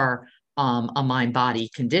are a mind body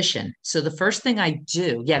condition. So the first thing I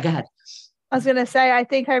do, yeah, go ahead. I was going to say, I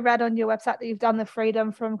think I read on your website that you've done the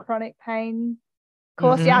Freedom from Chronic Pain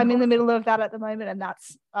course. Yeah, I'm Mm-hmm. in the middle of that at the moment, and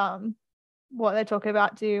that's what they're talking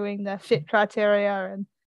about, doing the fit criteria and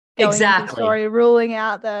going into the Exactly. story, ruling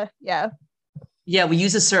out the Yeah, we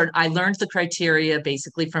use a certain, I learned the criteria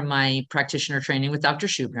basically from my practitioner training with Dr.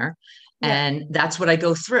 Schubner, yeah. and that's what I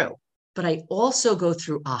go through. But I also go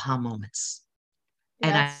through aha moments,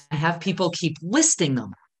 and I Yes. have people keep listing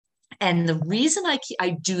them. And the reason I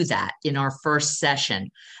do that in our first session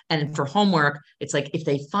and for homework, it's like if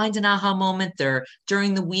they find an aha moment, they're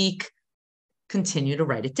during the week, continue to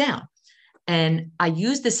write it down. And I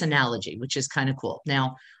use this analogy, which is kind of cool.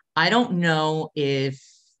 Now, I don't know if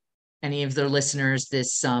any of their listeners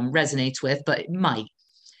this resonates with, but it might.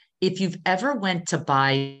 If you've ever went to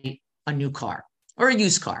buy a new car or a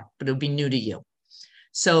used car, but it would be new to you.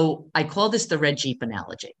 So I call this the red Jeep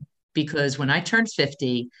analogy because when I turned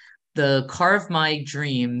 50, the car of my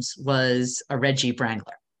dreams was a red Jeep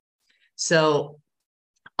Wrangler. So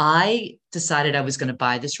I decided I was going to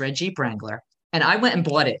buy this red Jeep Wrangler and I went and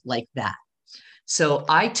bought it like that. So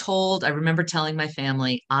I remember telling my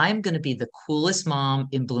family, I'm going to be the coolest mom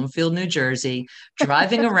in Bloomfield, New Jersey,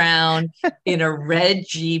 driving around in a red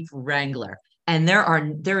Jeep Wrangler. And there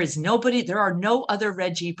are no other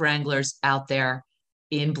red Jeep Wranglers out there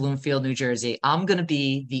in Bloomfield, New Jersey. I'm going to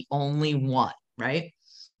be the only one, right?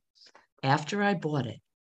 After I bought it,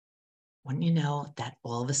 wouldn't you know that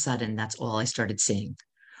all of a sudden, that's all I started seeing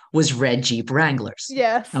was red Jeep Wranglers.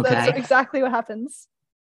 Yes, that's Okay. exactly what happens.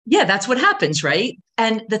 Yeah, that's what happens, right?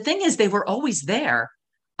 And the thing is, they were always there.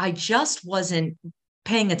 I just wasn't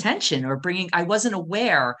paying attention or I wasn't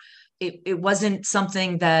aware. It wasn't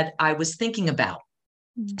something that I was thinking about.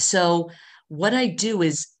 So, what I do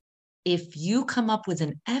is if you come up with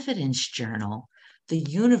an evidence journal, the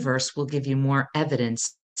universe will give you more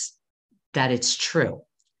evidence that it's true.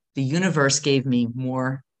 The universe gave me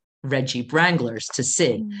more red Jeep Wranglers to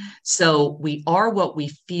see. So we are what we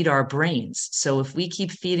feed our brains. So if we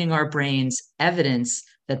keep feeding our brains evidence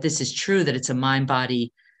that this is true, that it's a mind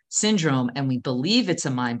body syndrome, and we believe it's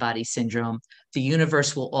a mind body syndrome, the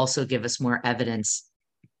universe will also give us more evidence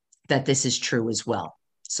that this is true as well.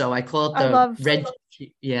 So I call it I the love red.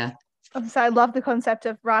 Yeah. So I love the concept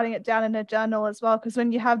of writing it down in a journal as well, because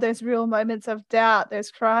when you have those real moments of doubt,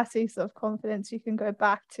 those crises of confidence, you can go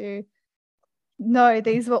back to, no,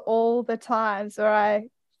 these were all the times where I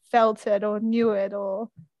felt it or knew it, or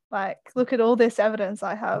like, look at all this evidence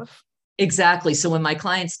I have. Exactly. So when my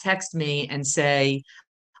clients text me and say,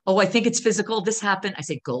 oh, I think it's physical, this happened, I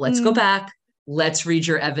say, let's go back. Let's read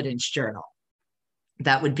your evidence journal.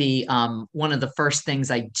 That would be one of the first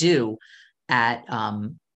things I do at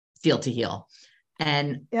Feel to Heal.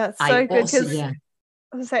 And yeah, it's I so good also, because yeah,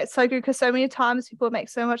 I say it's so good because so many times people make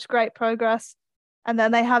so much great progress and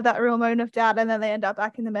then they have that real moment of doubt and then they end up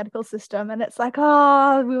back in the medical system and it's like,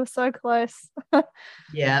 oh, we were so close.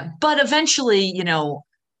 yeah. But eventually,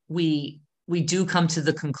 we do come to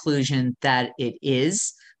the conclusion that it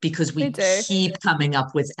is because We we do. keep coming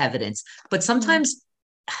up with evidence. But sometimes,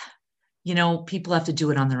 people have to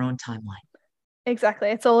do it on their own timeline. Exactly.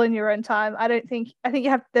 It's all in your own time. I think you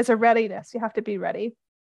have, there's a readiness. You have to be ready.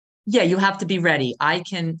 Yeah, you have to be ready.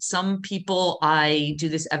 Some people I do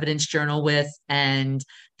this evidence journal with, and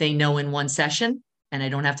they know in one session, and I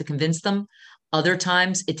don't have to convince them. Other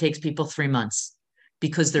times it takes people 3 months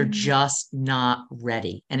because they're Mm. just not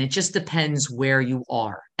ready. And it just depends where you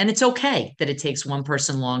are. And it's okay that it takes one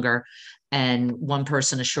person longer and one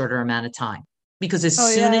person a shorter amount of time. Because as Oh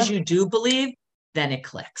soon as yeah. you do believe, then it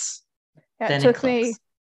clicks. Yeah, Then it clicks.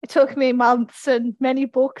 it took me months and many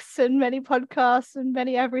books and many podcasts and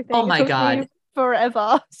many Oh everything. It my took God. me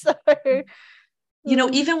forever. So mm,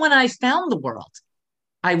 Even when I found the world,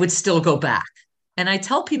 I would still go back. And I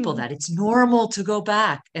tell people mm. that it's normal to go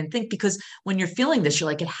back and think, because when you're feeling this, you're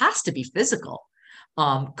like, it has to be physical.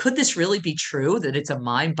 Could this really be true that it's a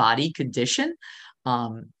mind body condition?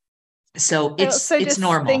 Um, so I it's also it's just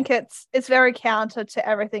normal. think it's very counter to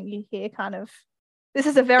everything you hear, kind of. This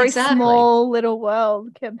is a very Exactly. small little world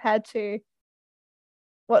compared to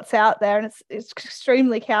what's out there, and it's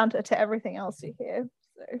extremely counter to everything else you hear.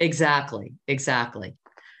 So Exactly. Exactly.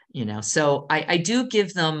 So I do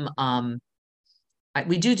give them,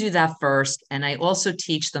 we do that first. And I also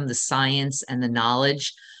teach them the science and the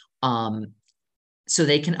knowledge, um, so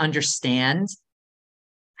they can understand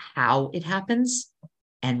how it happens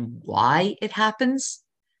and why it happens.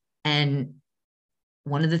 And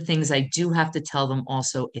one of the things I do have to tell them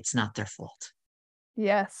also, it's not their fault.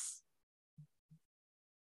 yes.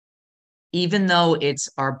 Even though it's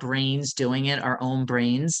our brains doing it, our own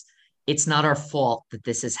brains, it's not our fault that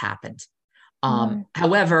this has happened. No.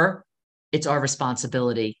 However, it's our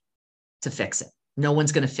responsibility to fix it. No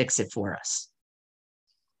one's going to fix it for us.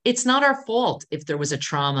 It's not our fault if there was a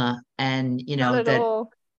trauma, and Not at that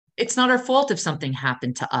all. it's not our fault if something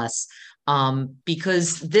happened to us,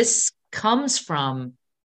 because this comes from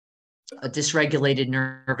a dysregulated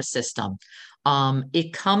nervous system.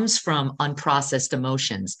 It comes from unprocessed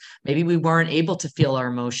emotions. Maybe we weren't able to feel our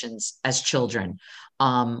emotions as children.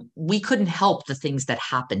 We couldn't help the things that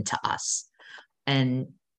happened to us. And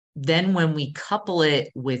then when we couple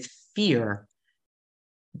it with fear,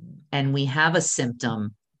 and we have a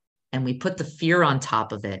symptom and we put the fear on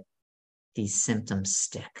top of it, these symptoms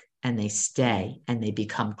stick and they stay and they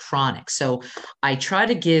become chronic. So I try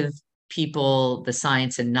to give people the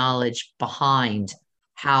science and knowledge behind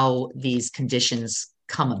how these conditions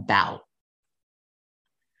come about.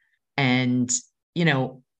 And, you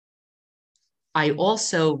know, I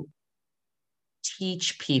also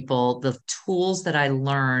teach people the tools that I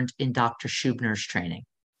learned in Dr. Schubner's training,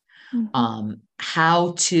 Mm-hmm.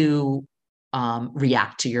 how to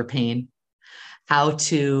react to your pain, how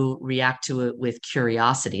to react to it with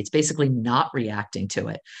curiosity. It's basically not reacting to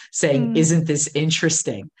it, saying, Mm. isn't this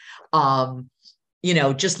interesting?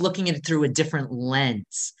 Just looking at it through a different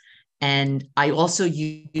lens. And I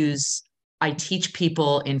teach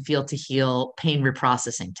people in Feel to Heal pain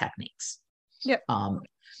reprocessing techniques. Yep. Um,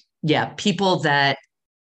 yeah, people that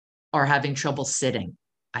are having trouble sitting,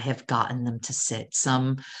 I have gotten them to sit.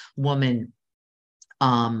 Some woman,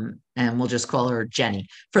 and we'll just call her Jenny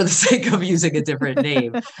for the sake of using a different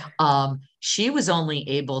name. She was only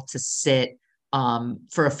able to sit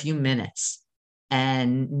for a few minutes,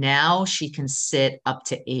 and now she can sit up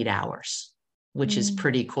to 8 hours, which is Mm.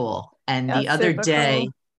 pretty cool. And That's super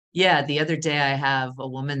cool. the other day I have a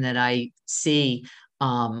woman that I see,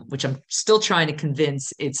 which I'm still trying to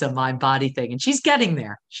convince it's a mind body thing, and she's getting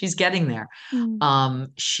there. She's getting there. Mm.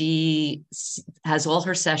 She has all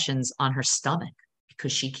her sessions on her stomach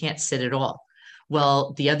because she can't sit at all.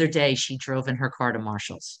 Well, the other day she drove in her car to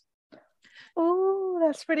Marshall's. Oh,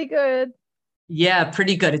 that's pretty good. Yeah,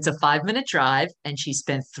 pretty good. It's a 5-minute drive, and she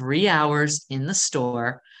spent 3 hours in the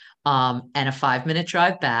store, and a 5-minute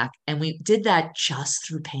drive back. And we did that just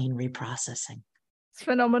through pain reprocessing. It's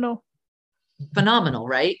phenomenal. Phenomenal,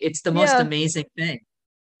 right? It's the most Yeah. amazing thing,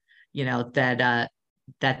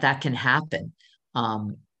 that can happen.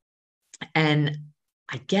 Um, and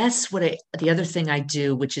I guess the other thing I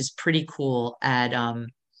do, which is pretty cool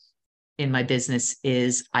in my business,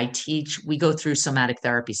 is we go through somatic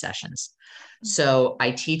therapy sessions. So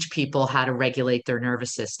I teach people how to regulate their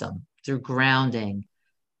nervous system through grounding,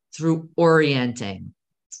 through orienting,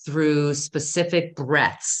 through specific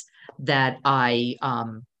breaths that I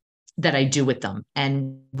do with them.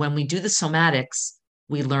 And when we do the somatics,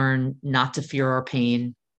 we learn not to fear our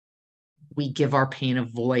pain. We give our pain a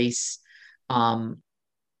voice. Um,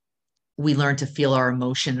 we learn to feel our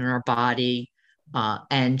emotion in our body,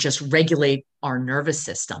 and just regulate our nervous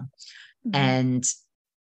system. Mhm. And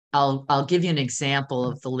I'll give you an example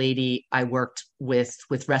of the lady I worked with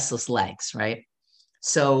restless legs, right?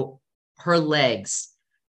 So her legs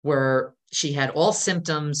she had all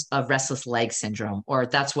symptoms of restless leg syndrome, or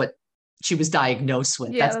that's what she was diagnosed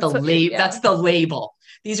with. Yeah, that's what she, yeah. That's the label.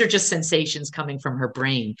 These are just sensations coming from her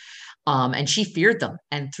brain. And she feared them.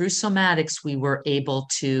 And through somatics, we were able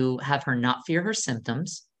to have her not fear her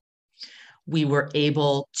symptoms. We were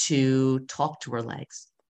able to talk to her legs,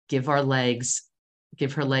 give her legs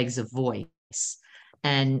a voice.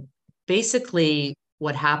 And basically,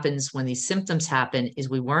 what happens when these symptoms happen is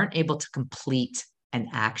we weren't able to complete an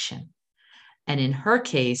action. And in her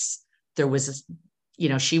case, there was,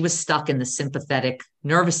 she was stuck in the sympathetic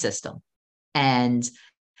nervous system, and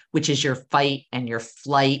which is your fight and your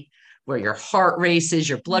flight, where your heart races,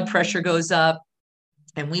 your blood pressure goes up.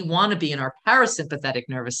 And we want to be in our parasympathetic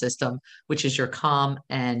nervous system, which is your calm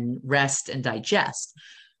and rest and digest.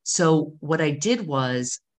 So what I did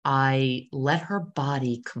was I let her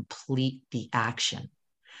body complete the action.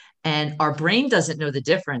 And our brain doesn't know the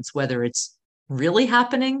difference whether it's really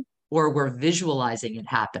happening or we're visualizing it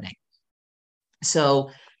happening.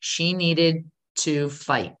 So she needed to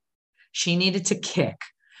fight. She needed to kick.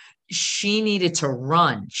 She needed to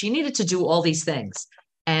run. She needed to do all these things.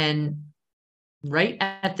 And right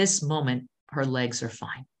at this moment, her legs are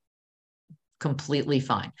fine. Completely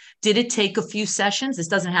fine. Did it take a few sessions? This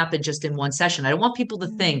doesn't happen just in one session. I don't want people to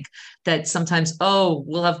think that sometimes, oh,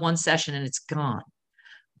 we'll have one session and it's gone.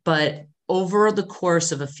 But over the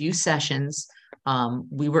course of a few sessions,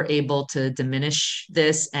 we were able to diminish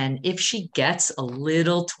this. And if she gets a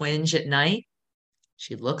little twinge at night,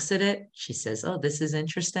 she looks at it. She says, oh, this is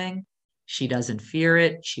interesting. She doesn't fear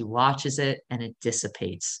it. She watches it and it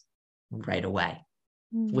dissipates right away,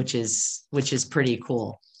 which is pretty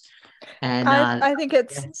cool. And I think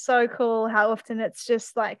it's so cool how often it's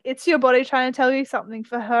just like, it's your body trying to tell you something.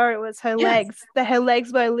 For her, it was her legs. Her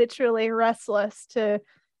legs were literally restless to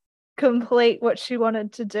complete what she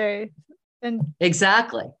wanted to do. And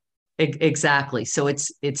exactly. So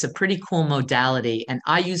it's a pretty cool modality. And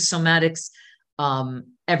I use somatics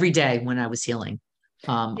every day when I was healing.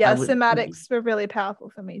 Somatics were really powerful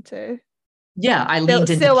for me too. Yeah, I leaned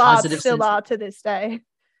into positive. Still are to this day.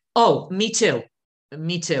 Oh, me too.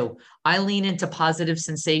 I lean into positive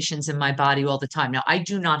sensations in my body all the time. Now, I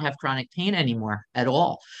do not have chronic pain anymore at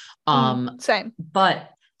all. Same. But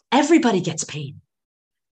everybody gets pain.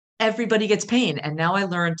 Everybody gets pain. And now I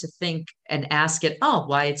learn to think and ask it, oh,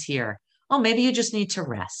 why it's here. Oh, maybe you just need to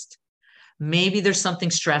rest. Maybe there's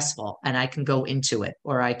something stressful and I can go into it,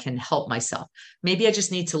 or I can help myself. Maybe I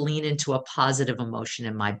just need to lean into a positive emotion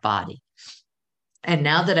in my body. And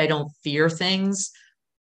now that I don't fear things,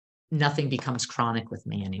 nothing becomes chronic with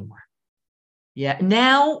me anymore. Yeah.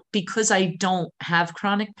 Now, because I don't have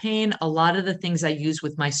chronic pain, a lot of the things I use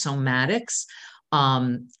with my somatics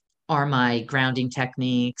are my grounding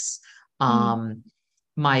techniques,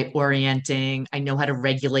 my orienting. I know how to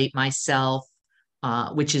regulate myself,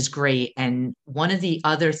 which is great. And one of the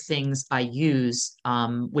other things I use,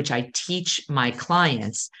 which I teach my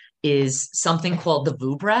clients, is something called the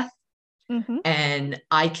VU breath. And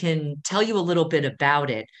I can tell you a little bit about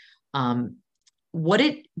it.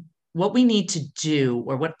 What we need to do,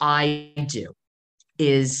 or what I do,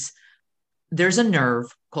 is there's a nerve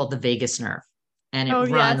called the vagus nerve, and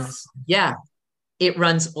it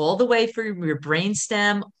runs all the way from your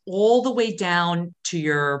brainstem all the way down to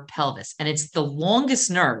your pelvis, and it's the longest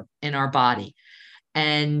nerve in our body.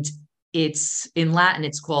 And it's in Latin,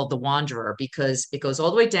 it's called the wanderer, because it goes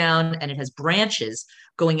all the way down and it has branches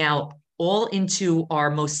going out all into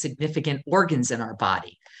our most significant organs in our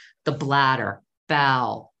body: the bladder,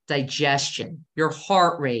 bowel, digestion, your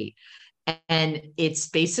heart rate. And it's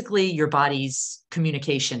basically your body's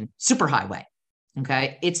communication superhighway.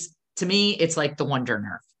 Okay. To me, it's like the wonder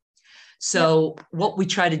nerve. So what we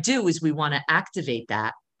try to do is we want to activate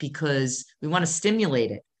that, because we want to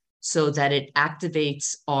stimulate it so that it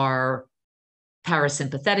activates our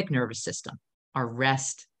parasympathetic nervous system, our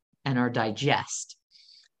rest and our digest.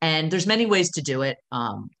 And there's many ways to do it.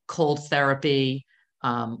 Cold therapy,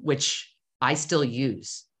 which I still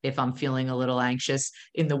use if I'm feeling a little anxious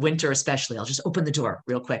in the winter, especially. I'll just open the door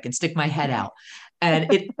real quick and stick my head out. And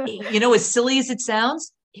as silly as it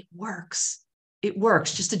sounds, it works. It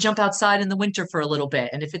works just to jump outside in the winter for a little bit.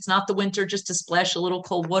 And if it's not the winter, just to splash a little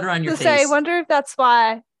cold water on your face. I wonder if that's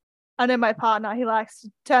why, I know my partner, he likes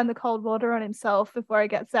to turn the cold water on himself before he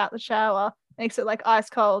gets out the shower, makes it like ice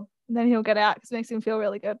cold, and then he'll get out because it makes him feel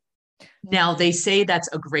really good. Now, they say that's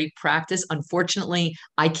a great practice. Unfortunately,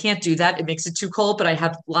 I can't do that. It makes it too cold, but I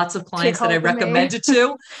have lots of clients that I recommend it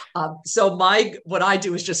to. So what I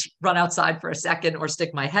do is just run outside for a second or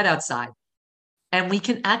stick my head outside. And we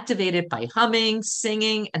can activate it by humming,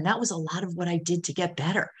 singing. And that was a lot of what I did to get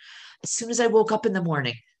better. As soon as I woke up in the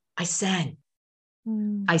morning, I sang.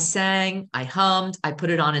 I sang, I hummed, I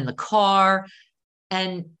put it on in the car,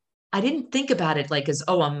 and I didn't think about it like as,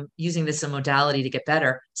 oh, I'm using this as a modality to get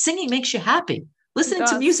better. Singing makes you happy. It Listening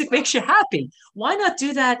to does. music makes you happy. Why not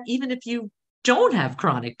do that even if you don't have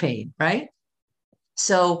chronic pain, right?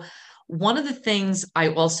 So one of the things I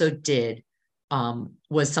also did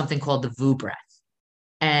was something called the VU breath.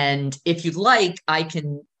 And if you'd like, I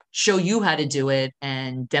can show you how to do it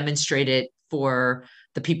and demonstrate it for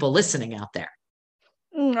the people listening out there.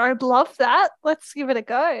 I'd love that. Let's give it a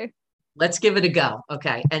go. Let's give it a go.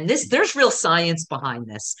 Okay. And there's real science behind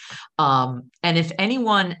this. And if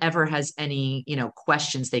anyone ever has any,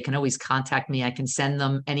 questions, they can always contact me. I can send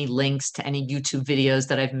them any links to any YouTube videos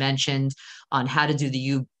that I've mentioned on how to do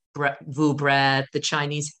the VU breath, the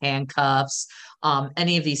Chinese handcuffs,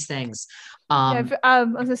 any of these things. I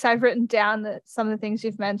was gonna say, I've written down that some of the things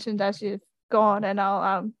you've mentioned as you've gone, and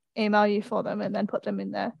I'll email you for them and then put them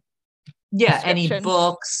in there. Yeah, any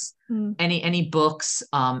books, any books,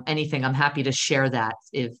 anything. I'm happy to share that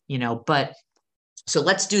but so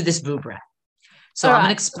let's do this VU breath. So I'm going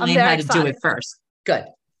to explain how to do it first. Good.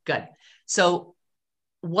 So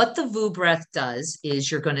what the VU breath does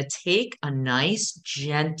is you're going to take a nice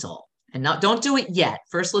gentle, and don't do it yet.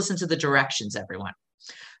 First, listen to the directions, everyone.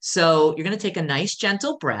 So you're going to take a nice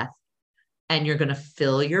gentle breath and you're going to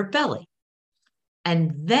fill your belly.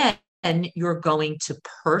 And then you're going to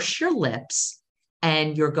purse your lips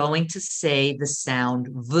and you're going to say the sound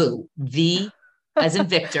VU, V as in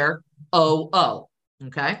Victor, O.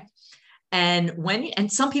 Okay. And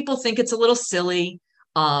some people think it's a little silly,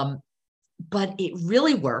 but it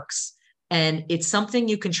really works. And it's something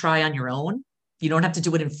you can try on your own. You don't have to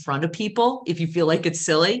do it in front of people if you feel like it's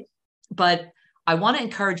silly, but I want to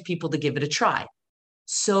encourage people to give it a try.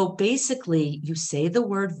 So basically you say the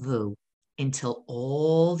word VU until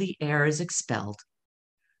all the air is expelled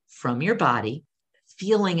from your body,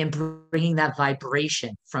 feeling and bringing that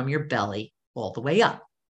vibration from your belly all the way up.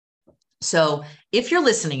 So if you're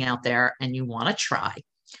listening out there and you want to try,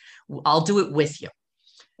 I'll do it with you.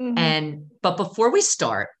 But before we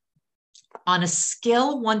start, on a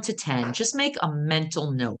scale of 1 to 10, just make a mental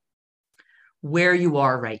note where you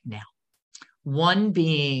are right now. 1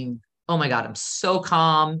 being, oh my God, I'm so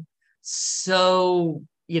calm, so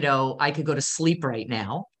I could go to sleep right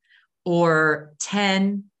now, or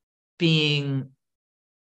 10 being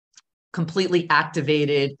completely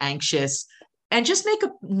activated, anxious, and just make a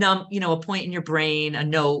point in your brain, a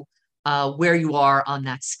note where you are on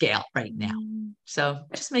that scale right now. So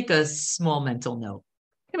just make a small mental note.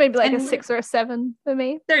 Maybe like a 6 or a 7 for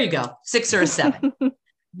me. There you go. 6 or a 7.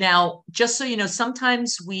 Now, just so you know,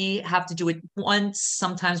 sometimes we have to do it once,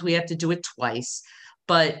 sometimes we have to do it twice,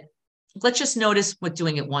 but let's just notice what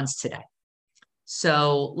doing it once today.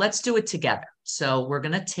 So let's do it together. So we're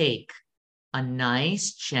going to take a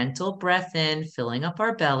nice, gentle breath in, filling up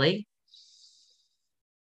our belly,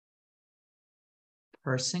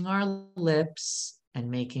 pursing our lips, and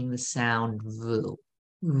making the sound VU.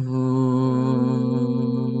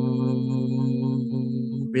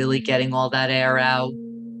 Really getting all that air out.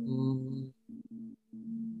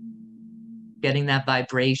 Getting that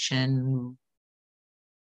vibration.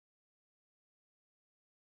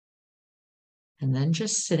 And then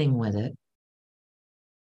just sitting with it.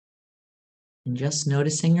 And just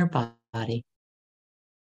noticing your body.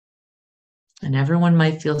 And everyone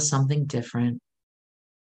might feel something different.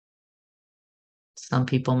 Some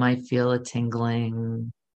people might feel a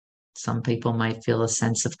tingling. Some people might feel a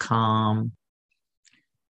sense of calm.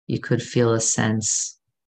 You could feel a sense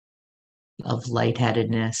of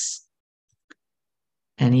lightheadedness.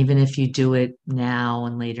 And even if you do it now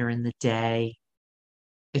and later in the day,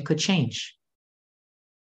 it could change.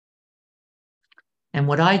 And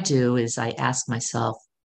what I do is I ask myself,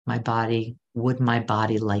 would my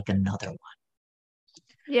body like another one?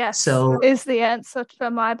 Yes, so is the answer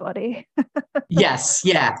for my body. Yes,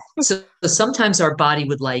 yeah. So sometimes our body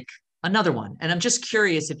would like another one. And I'm just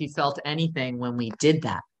curious if you felt anything when we did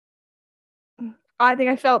that. I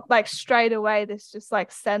think I felt like straight away this just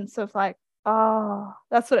like sense of like, oh,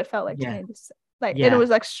 that's what it felt like to me. And it was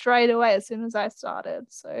like straight away as soon as I started.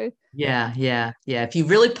 So yeah. If you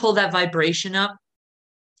really pull that vibration up,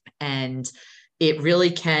 and it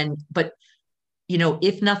really can, but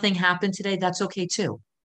if nothing happened today, that's okay too.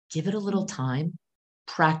 Give it a little time,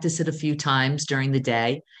 practice it a few times during the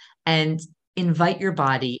day, and invite your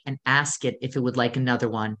body and ask it if it would like another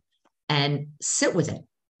one, and sit with it,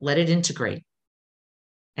 let it integrate,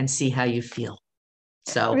 and see how you feel.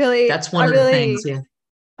 So really, that's one of the things. Yeah.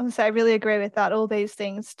 I really agree with that. All these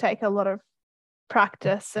things take a lot of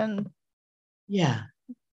practice and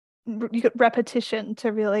repetition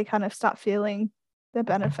to really kind of start feeling the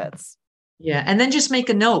benefits. Yeah. And then just make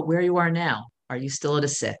a note where you are now. Are you still at a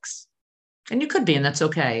 6? And you could be, and that's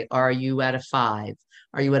okay. Are you at a 5?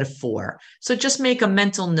 Are you at a 4? So just make a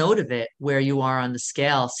mental note of it where you are on the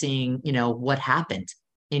scale, seeing, what happened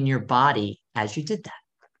in your body as you did that.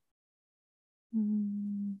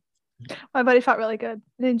 My body felt really good.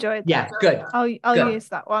 I enjoyed that. Yeah, good. I'll Good. use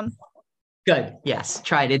that one. Good. Yes,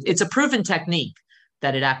 try it. It's a proven technique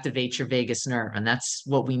that it activates your vagus nerve, and that's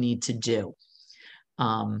what we need to do.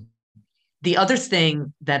 The other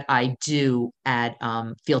thing that I do at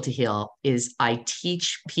Feel to Heal is I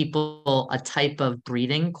teach people a type of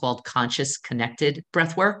breathing called conscious connected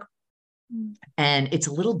breath work. And it's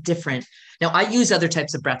a little different. Now, I use other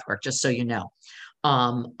types of breath work, just so you know.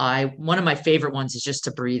 One of my favorite ones is just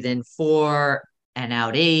to breathe in 4 and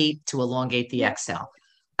out 8 to elongate the exhale.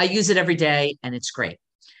 I use it every day and it's great.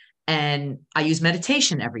 And I use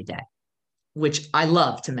meditation every day, which I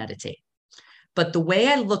love to meditate. But the way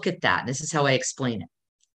I look at that, and this is how I explain it,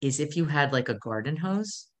 is if you had like a garden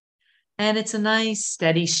hose and it's a nice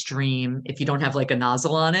steady stream, if you don't have like a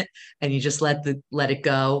nozzle on it, and you just let it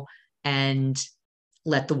go and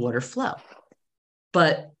let the water flow.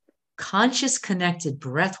 But conscious connected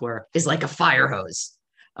breath work is like a fire hose.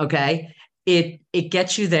 Okay. It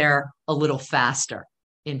gets you there a little faster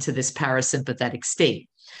into this parasympathetic state.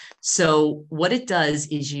 So what it does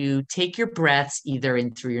is you take your breaths either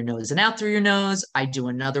in through your nose and out through your nose. I do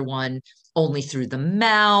another one only through the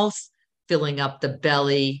mouth, filling up the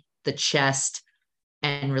belly, the chest,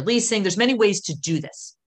 and releasing. There's many ways to do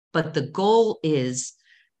this, but the goal is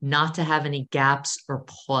not to have any gaps or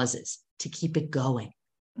pauses, to keep it going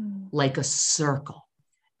like a circle.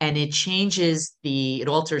 And it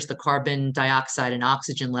alters the carbon dioxide and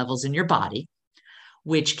oxygen levels in your body,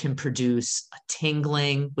 which can produce a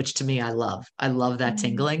tingling, which to me, I love. I love that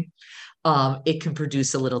tingling. It can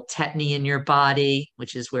produce a little tetany in your body,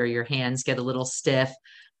 which is where your hands get a little stiff.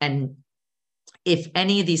 And if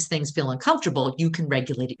any of these things feel uncomfortable, you can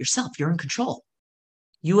regulate it yourself. You're in control.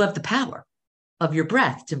 You have the power of your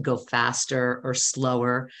breath to go faster or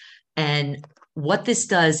slower. And what this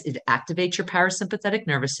does is activate your parasympathetic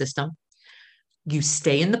nervous system. You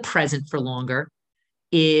stay in the present for longer.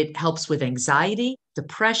 It helps with anxiety,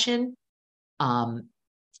 depression.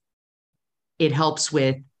 It helps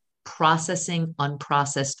with processing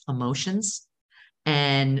unprocessed emotions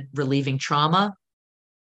and relieving trauma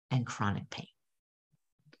and chronic pain.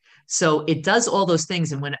 So it does all those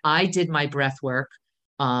things. And when I did my breath work,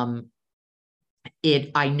 I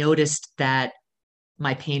noticed that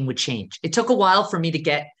my pain would change. It took a while for me to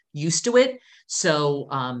get used to it. So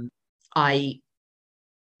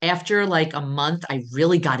after like a month, I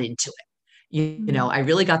really got into it. I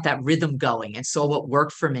really got that rhythm going and saw what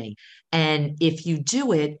worked for me. And if you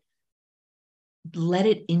do it, let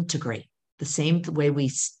it integrate the same way we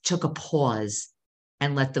took a pause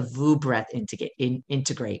and let the VU breath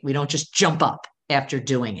integrate. We don't just jump up after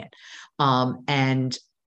doing it. And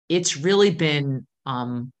it's really been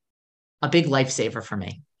a big lifesaver for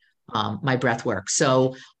me, my breath work.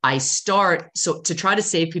 So to try to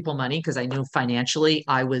save people money, because I knew financially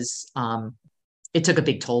it took a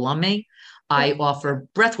big toll on me. I offer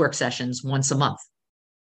breathwork sessions once a month.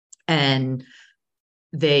 And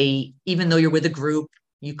even though you're with a group,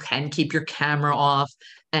 you can keep your camera off.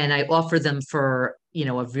 And I offer them for,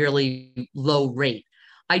 a really low rate.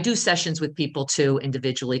 I do sessions with people too,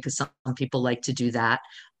 individually, because some people like to do that.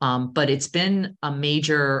 But it's been a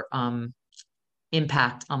major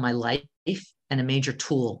impact on my life and a major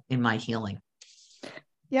tool in my healing.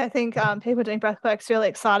 Yeah, I think people doing breath work is really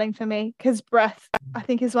exciting for me, because breath, I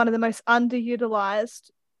think, is one of the most underutilized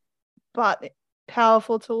but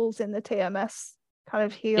powerful tools in the TMS kind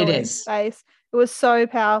of healing space. It was so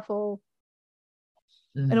powerful.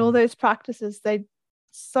 And all those practices, they're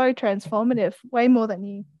so transformative, way more than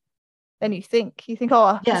you think. You think,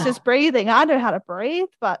 it's just breathing. I know how to breathe,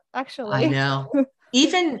 but actually, I know.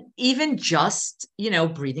 even just,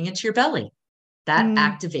 breathing into your belly, that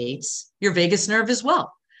activates your vagus nerve as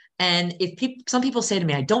well. And some people say to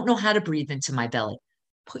me, I don't know how to breathe into my belly.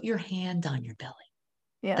 Put your hand on your belly.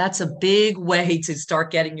 Yeah. That's a big way to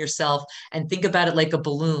start getting yourself, and think about it like a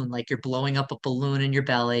balloon, like you're blowing up a balloon in your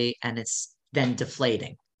belly and it's then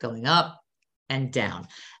deflating, going up and down.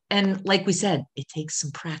 And like we said, it takes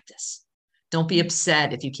some practice. Don't be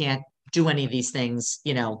upset if you can't do any of these things,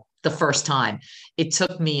 the first time. It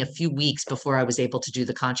took me a few weeks before I was able to do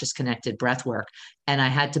the conscious connected breath work, and I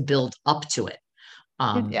had to build up to it.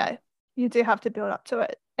 You do have to build up to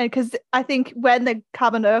it. And because I think when the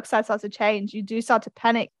carbon dioxide starts to change, you do start to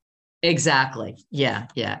panic. Exactly. Yeah,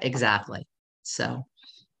 exactly. So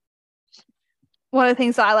one of the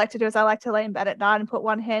things that I like to do is I like to lay in bed at night and put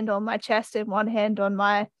one hand on my chest and one hand on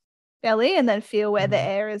my belly, and then feel where the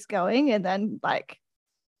air is going, and then like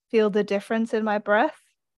feel the difference in my breath.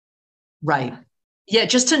 Right. Yeah,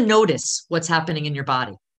 just to notice what's happening in your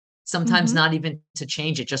body. Sometimes not even to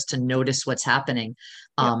change it, just to notice what's happening,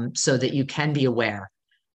 so that you can be aware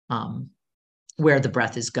where the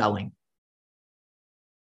breath is going.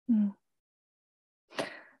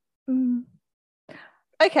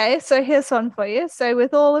 Okay, so here's one for you. So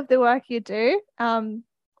with all of the work you do,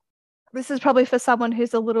 this is probably for someone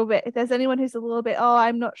who's a little bit, if there's anyone who's a little bit, oh,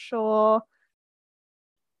 I'm not sure.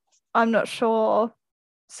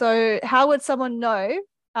 So how would someone know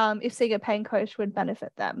if seeing a pain coach would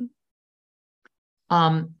benefit them?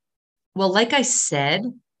 Well, like I said,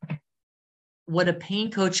 what a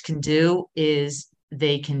pain coach can do is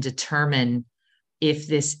they can determine if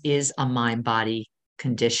this is a mind-body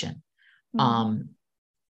condition.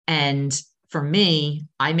 And for me,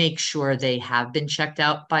 I make sure they have been checked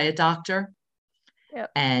out by a doctor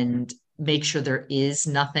and make sure there is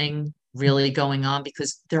nothing really going on,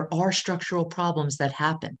 because there are structural problems that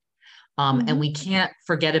happen. And we can't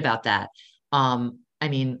forget about that. I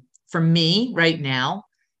mean, for me right now,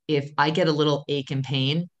 if I get a little ache and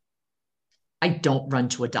pain, I don't run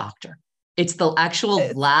to a doctor. It's the actual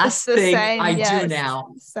last thing I do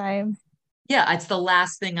now. Same. Yeah, it's the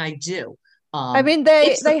last thing I do. I mean,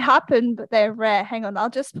 they happen, but they're rare. Hang on, I'll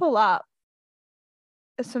just pull up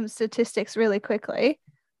some statistics really quickly.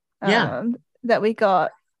 That we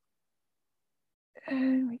got.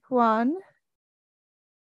 Week 1.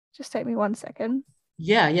 Just take me 1 second.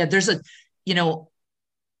 Yeah. There's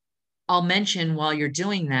I'll mention while you're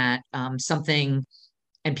doing that something,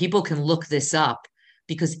 and people can look this up,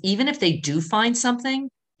 because even if they do find something,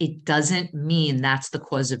 it doesn't mean that's the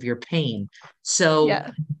cause of your pain. So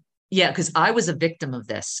because I was a victim of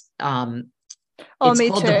this. It's called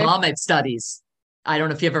the vomit studies. I don't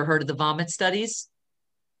know if you ever heard of the vomit studies.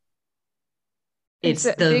 It's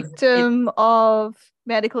the victim of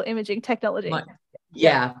medical imaging technology.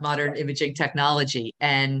 Modern imaging technology.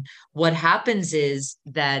 And what happens is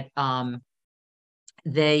that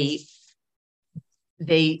they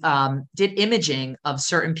did imaging of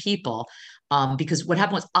certain people, because what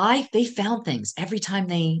happened was they found things every time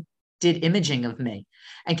they did imaging of me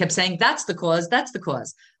and kept saying, that's the cause.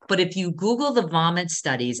 But if you Google the vomit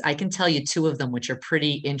studies, I can tell you 2 of them, which are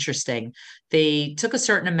pretty interesting. They took a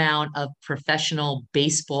certain amount of professional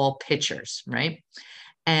baseball pitchers, right?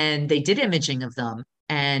 And they did imaging of them,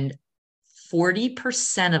 and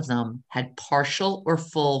 40% of them had partial or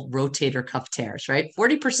full rotator cuff tears, right?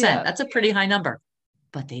 40%, that's a pretty high number,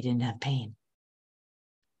 but they didn't have pain.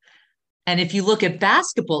 And if you look at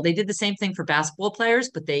basketball, they did the same thing for basketball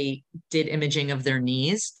players, but they did imaging of their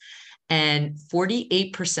knees, and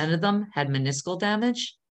 48% of them had meniscal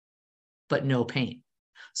damage, but no pain.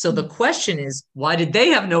 So the question is, why did they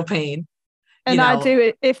have no pain? And I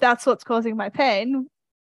do, if that's what's causing my pain.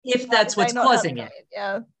 If that's what's causing it.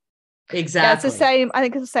 Yeah. Exactly. Yeah, it's the same. I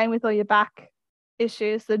think it's the same with all your back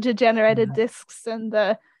issues, the degenerated discs,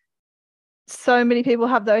 and so many people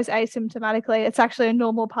have those asymptomatically. It's actually a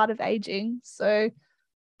normal part of aging. So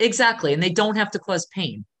exactly. And they don't have to cause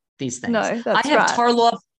pain, these things. No, that's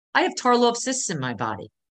I have Tarlov cysts in my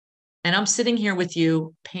body, and I'm sitting here with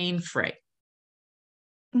you pain-free.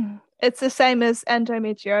 It's the same as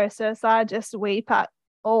endometriosis. I just weep at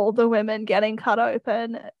all the women getting cut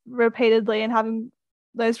open repeatedly and having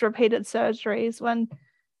those repeated surgeries when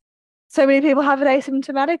so many people have it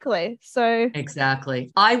asymptomatically. So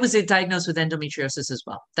exactly. I was diagnosed with endometriosis as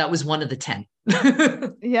well. That was one of the 10.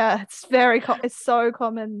 Yeah, it's it's so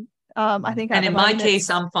common. I think. And in my case,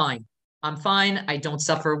 I'm fine. I don't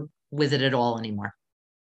suffer with it at all anymore.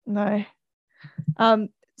 No.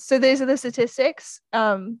 So these are the statistics.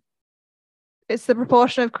 It's the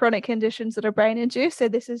proportion of chronic conditions that are brain induced. So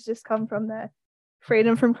this has just come from the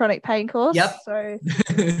Freedom from Chronic Pain course. Yep. So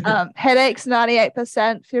headaches, 98%,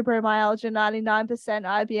 fibromyalgia, 99%,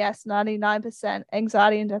 IBS, 99%,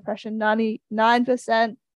 anxiety and depression,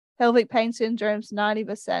 99%, pelvic pain syndromes,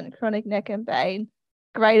 90%, chronic neck and pain,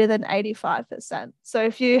 greater than 85%. So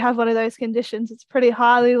if you have one of those conditions, it's pretty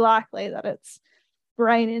highly likely that it's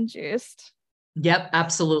brain induced. Yep,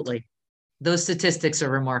 absolutely. Those statistics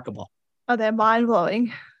are remarkable. Oh, they're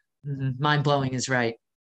mind-blowing. Mind-blowing is right.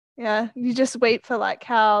 Yeah, you just wait for like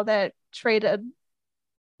how they're treated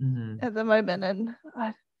at the moment, and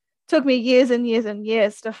it took me years and years and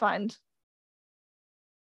years to find.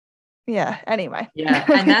 Yeah. Anyway. Yeah,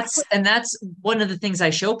 and that's one of the things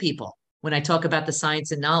I show people when I talk about the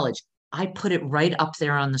science and knowledge. I put it right up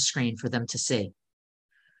there on the screen for them to see.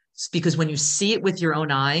 Because when you see it with your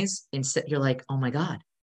own eyes, instead you're like, oh my God,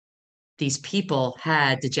 these people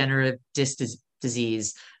had degenerative disc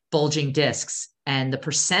disease, bulging discs, and the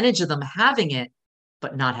percentage of them having it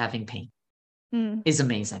but not having pain is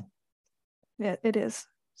amazing. Yeah, it is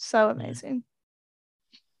so amazing.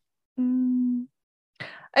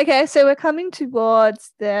 Okay, so we're coming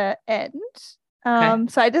towards the end. Okay.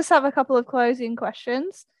 So I just have a couple of closing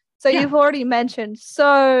questions. So you've already mentioned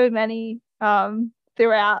so many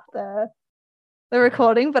throughout the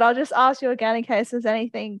recording, but I'll just ask you again in case there's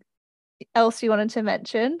anything else you wanted to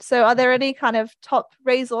mention. So are there any kind of top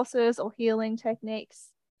resources or healing techniques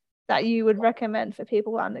that you would recommend for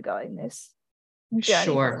people undergoing this journey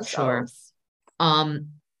for themselves?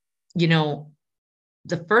 You know,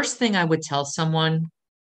 the first thing I would tell someone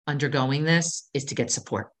undergoing this is to get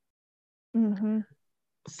support. Find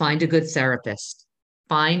a good therapist.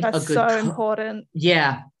 That's so important.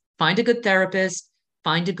 Yeah. Find a good therapist.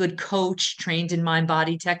 Find a good coach trained in mind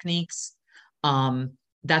body techniques.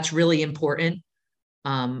 That's really important.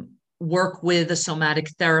 Work with a somatic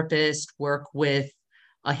therapist, work with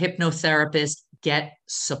a hypnotherapist, get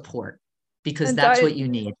support, because that's what you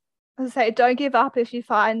need. As I say, don't give up if you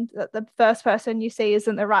find that the first person you see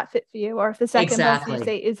isn't the right fit for you, or if the second person you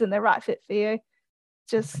see isn't the right fit for you.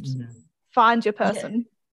 Just find your person.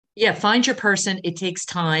 Yeah, find your person. It takes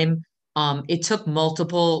time. It took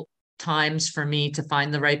multiple times for me to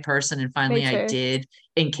find the right person, and finally I did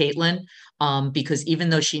in Caitlin, because even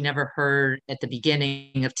though she never heard at the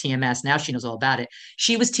beginning of TMS, now she knows all about it.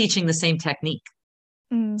 She was teaching the same technique.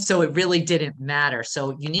 So it really didn't matter.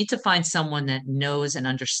 So you need to find someone that knows and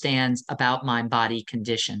understands about mind-body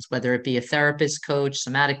conditions, whether it be a therapist, coach,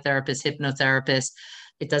 somatic therapist, hypnotherapist.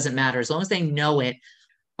 It doesn't matter as long as they know it.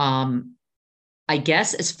 I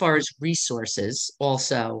guess as far as resources,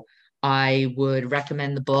 also, I would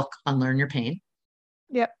recommend the book Unlearn Your Pain.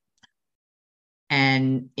 Yep.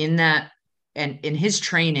 And in that, and in his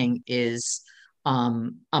training is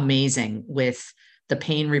amazing with the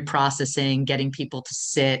pain reprocessing, getting people to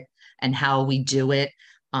sit and how we do it,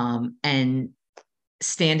 and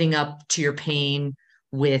standing up to your pain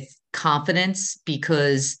with confidence,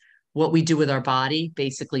 because what we do with our body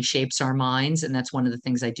basically shapes our minds. And that's one of the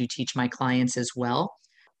things I do teach my clients as well.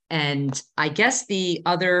 And I guess the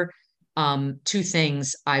other two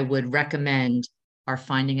things I would recommend are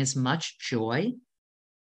finding as much joy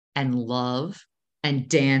and love and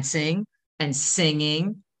dancing and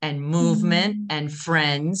singing and movement and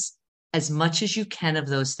friends, as much as you can of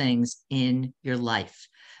those things in your life,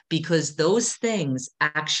 because those things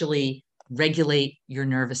actually regulate your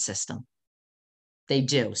nervous system. They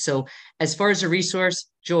do. So as far as a resource,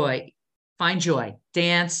 find joy,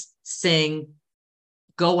 dance, sing,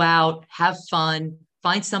 go out, have fun,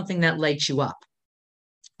 find something that lights you up.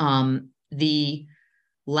 The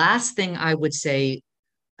last thing I would say,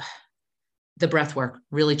 the breath work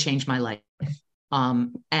really changed my life.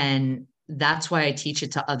 And that's why I teach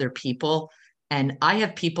it to other people. And I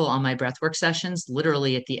have people on my breathwork sessions,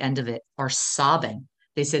 literally at the end of it, are sobbing.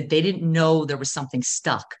 They said they didn't know there was something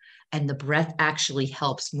stuck. And the breath actually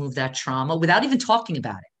helps move that trauma without even talking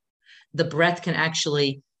about it. The breath can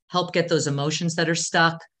actually help get those emotions that are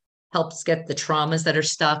stuck, helps get the traumas that are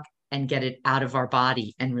stuck, and get it out of our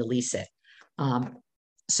body and release it.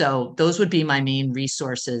 So those would be my main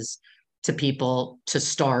resources to people to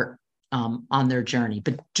start on their journey.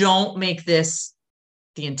 But don't make this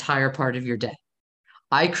the entire part of your day.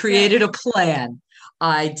 I created a plan.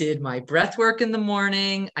 I did my breath work in the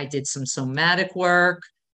morning. I did some somatic work.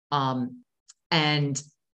 And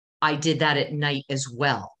I did that at night as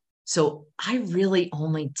well. So I really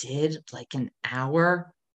only did like an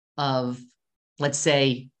hour of, let's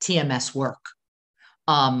say, TMS work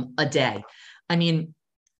a day. I mean,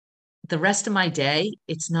 the rest of my day,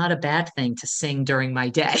 it's not a bad thing to sing during my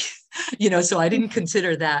day, so I didn't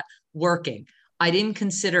consider that working. I didn't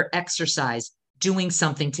consider exercise, doing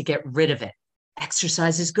something to get rid of it.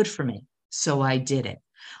 Exercise is good for me, so I did it.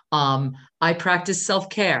 I practiced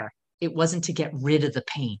self-care. It wasn't to get rid of the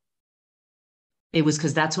pain. It was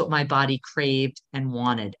because that's what my body craved and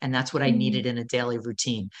wanted, and that's what I needed in a daily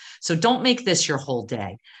routine. So don't make this your whole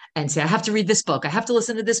day and say, I have to read this book. I have to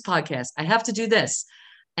listen to this podcast. I have to do this.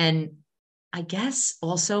 And I guess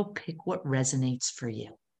also pick what resonates for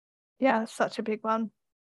you. Yeah, such a big one.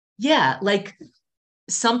 Yeah, like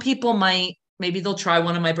some people maybe they'll try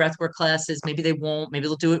one of my breathwork classes. Maybe they won't. Maybe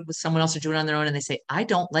they'll do it with someone else or do it on their own. And they say, I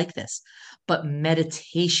don't like this, but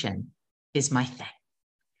meditation is my thing.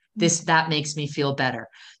 That makes me feel better.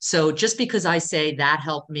 So just because I say that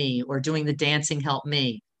helped me or doing the dancing helped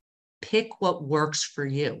me, pick what works for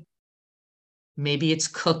you. Maybe it's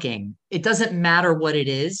cooking. It doesn't matter what it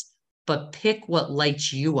is, but pick what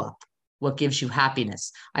lights you up, what gives you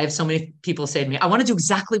happiness. I have so many people say to me, I want to do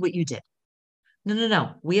exactly what you did. No, no,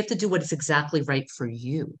 no. We have to do what is exactly right for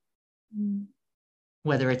you, Mm.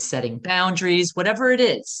 whether it's setting boundaries, whatever it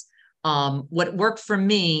is. What worked for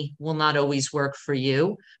me will not always work for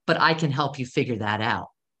you, but I can help you figure that out.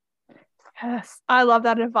 Yes, I love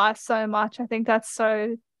that advice so much. I think that's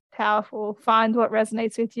so powerful. Find what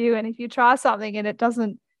resonates with you. And if you try something and it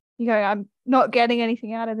doesn't, you go, I'm not getting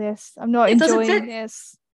anything out of this. I'm not It doesn't enjoying fit.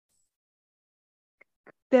 this.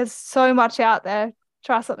 There's so much out there.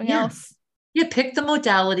 Try something Yeah. else. You pick the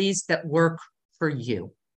modalities that work for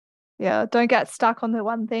you. Yeah. Don't get stuck on the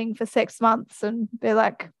one thing for 6 months and be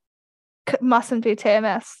like, mustn't be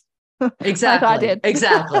TMS. Like I Exactly. did.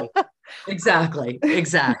 Exactly. Exactly.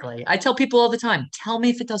 Exactly. I tell people all the time, tell me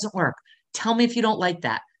if it doesn't work. Tell me if you don't like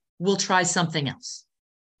that. We'll try something else.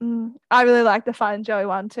 I really like the Fun Joy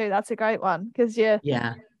one too. That's a great one because you're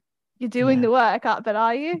Yeah. doing Yeah. the work, but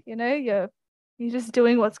are you? You're just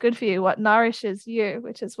doing what's good for you, what nourishes you,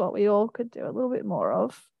 which is what we all could do a little bit more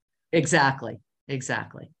of. Exactly.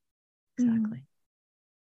 Exactly. Exactly.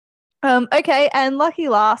 Okay, and lucky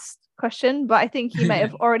last question, but I think you may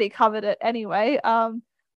have already covered it anyway.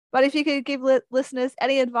 But if you could give listeners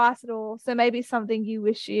any advice at all, so maybe something you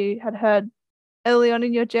wish you had heard early on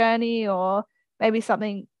in your journey, or maybe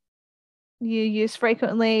something you use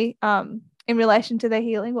frequently, in relation to their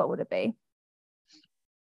healing, what would it be?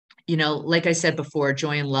 Like I said before,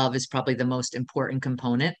 joy and love is probably the most important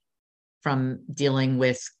component from dealing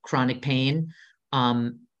with chronic pain.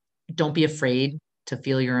 Um, don't be afraid to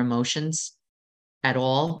feel your emotions at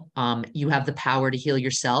all. You have the power to heal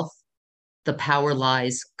yourself. The power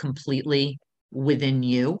lies completely within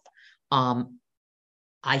you. Um,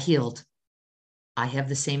 I healed. I have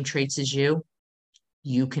the same traits as you.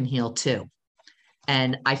 You can heal too.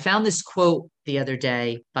 And I found this quote the other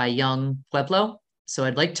day by Young Pueblo. So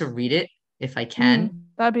I'd like to read it if I can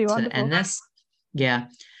That'd be to wonderful. end this. Yeah.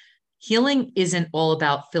 Healing isn't all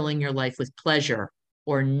about filling your life with pleasure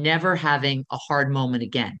or never having a hard moment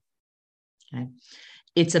again. Okay.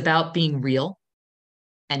 It's about being real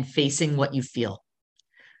and facing what you feel.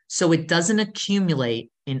 So it doesn't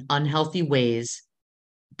accumulate in unhealthy ways.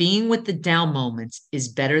 Being with the down moments is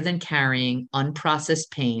better than carrying unprocessed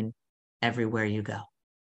pain everywhere you go.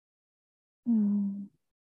 Mm.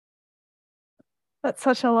 That's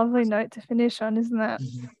such a lovely note to finish on, isn't it?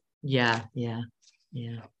 Mm-hmm. Yeah, yeah,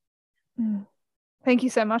 yeah. Thank you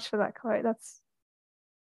so much for that quote.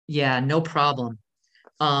 Yeah, no problem.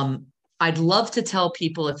 Um, I'd love to tell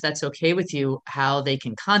people, if that's okay with you, how they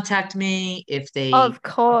can contact me if they, Of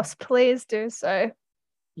course, please do so.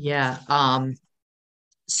 yeah.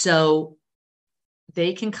 So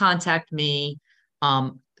they can contact me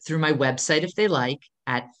through my website if they like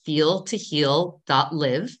at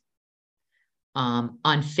feeltoheal.live. On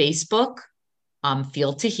Facebook,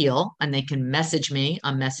 Feel to Heal, and they can message me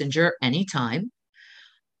on Messenger anytime.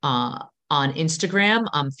 On Instagram,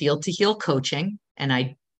 Feel to Heal Coaching,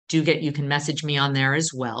 and you can message me on there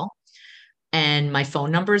as well. And my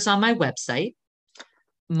phone number is on my website.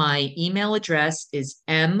 My email address is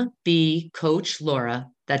mbcoachlaura.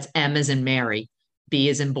 That's M as in Mary, B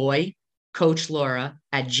as in boy, Coach Laura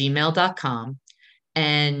at gmail.com.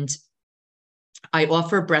 And I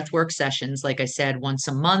offer breathwork sessions, like I said, once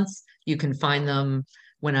a month. You can find them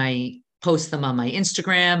when I post them on my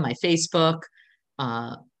Instagram, my Facebook,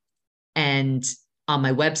 and on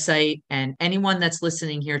my website. And anyone that's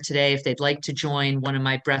listening here today, if they'd like to join one of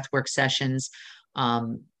my breathwork sessions,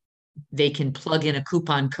 they can plug in a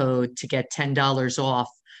coupon code to get $10 off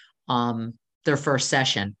their first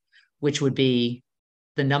session, which would be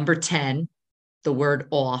the number 10, the word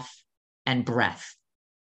off, and breath.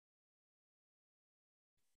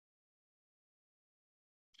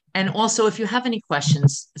 And also, if you have any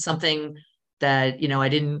questions, something that I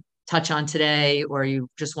didn't touch on today, or you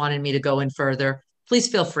just wanted me to go in further, please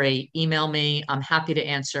feel free, email me. I'm happy to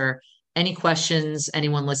answer any questions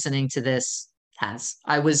anyone listening to this has.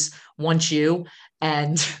 I was once you,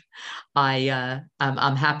 and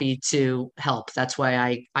I'm happy to help. That's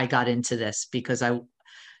why I got into this, because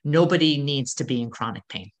nobody needs to be in chronic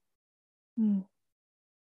pain.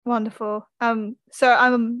 Wonderful.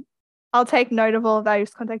 So I'll take note of all of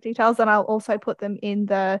those contact details, and I'll also put them in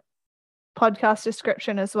the podcast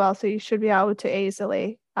description as well. So you should be able to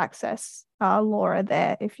easily access Laura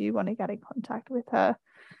there if you want to get in contact with her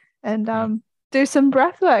and do some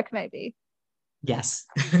breath work maybe. Yes.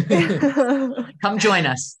 Come join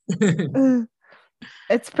us.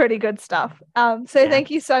 It's pretty good stuff. So thank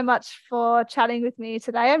you so much for chatting with me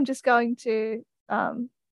today. I'm just going to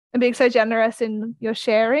and being so generous in your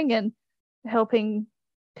sharing and helping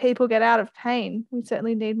people get out of pain. We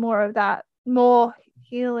certainly need more of that, more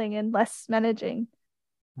healing and less managing.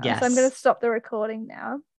 So I'm going Yes. to stop the recording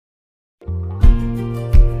now.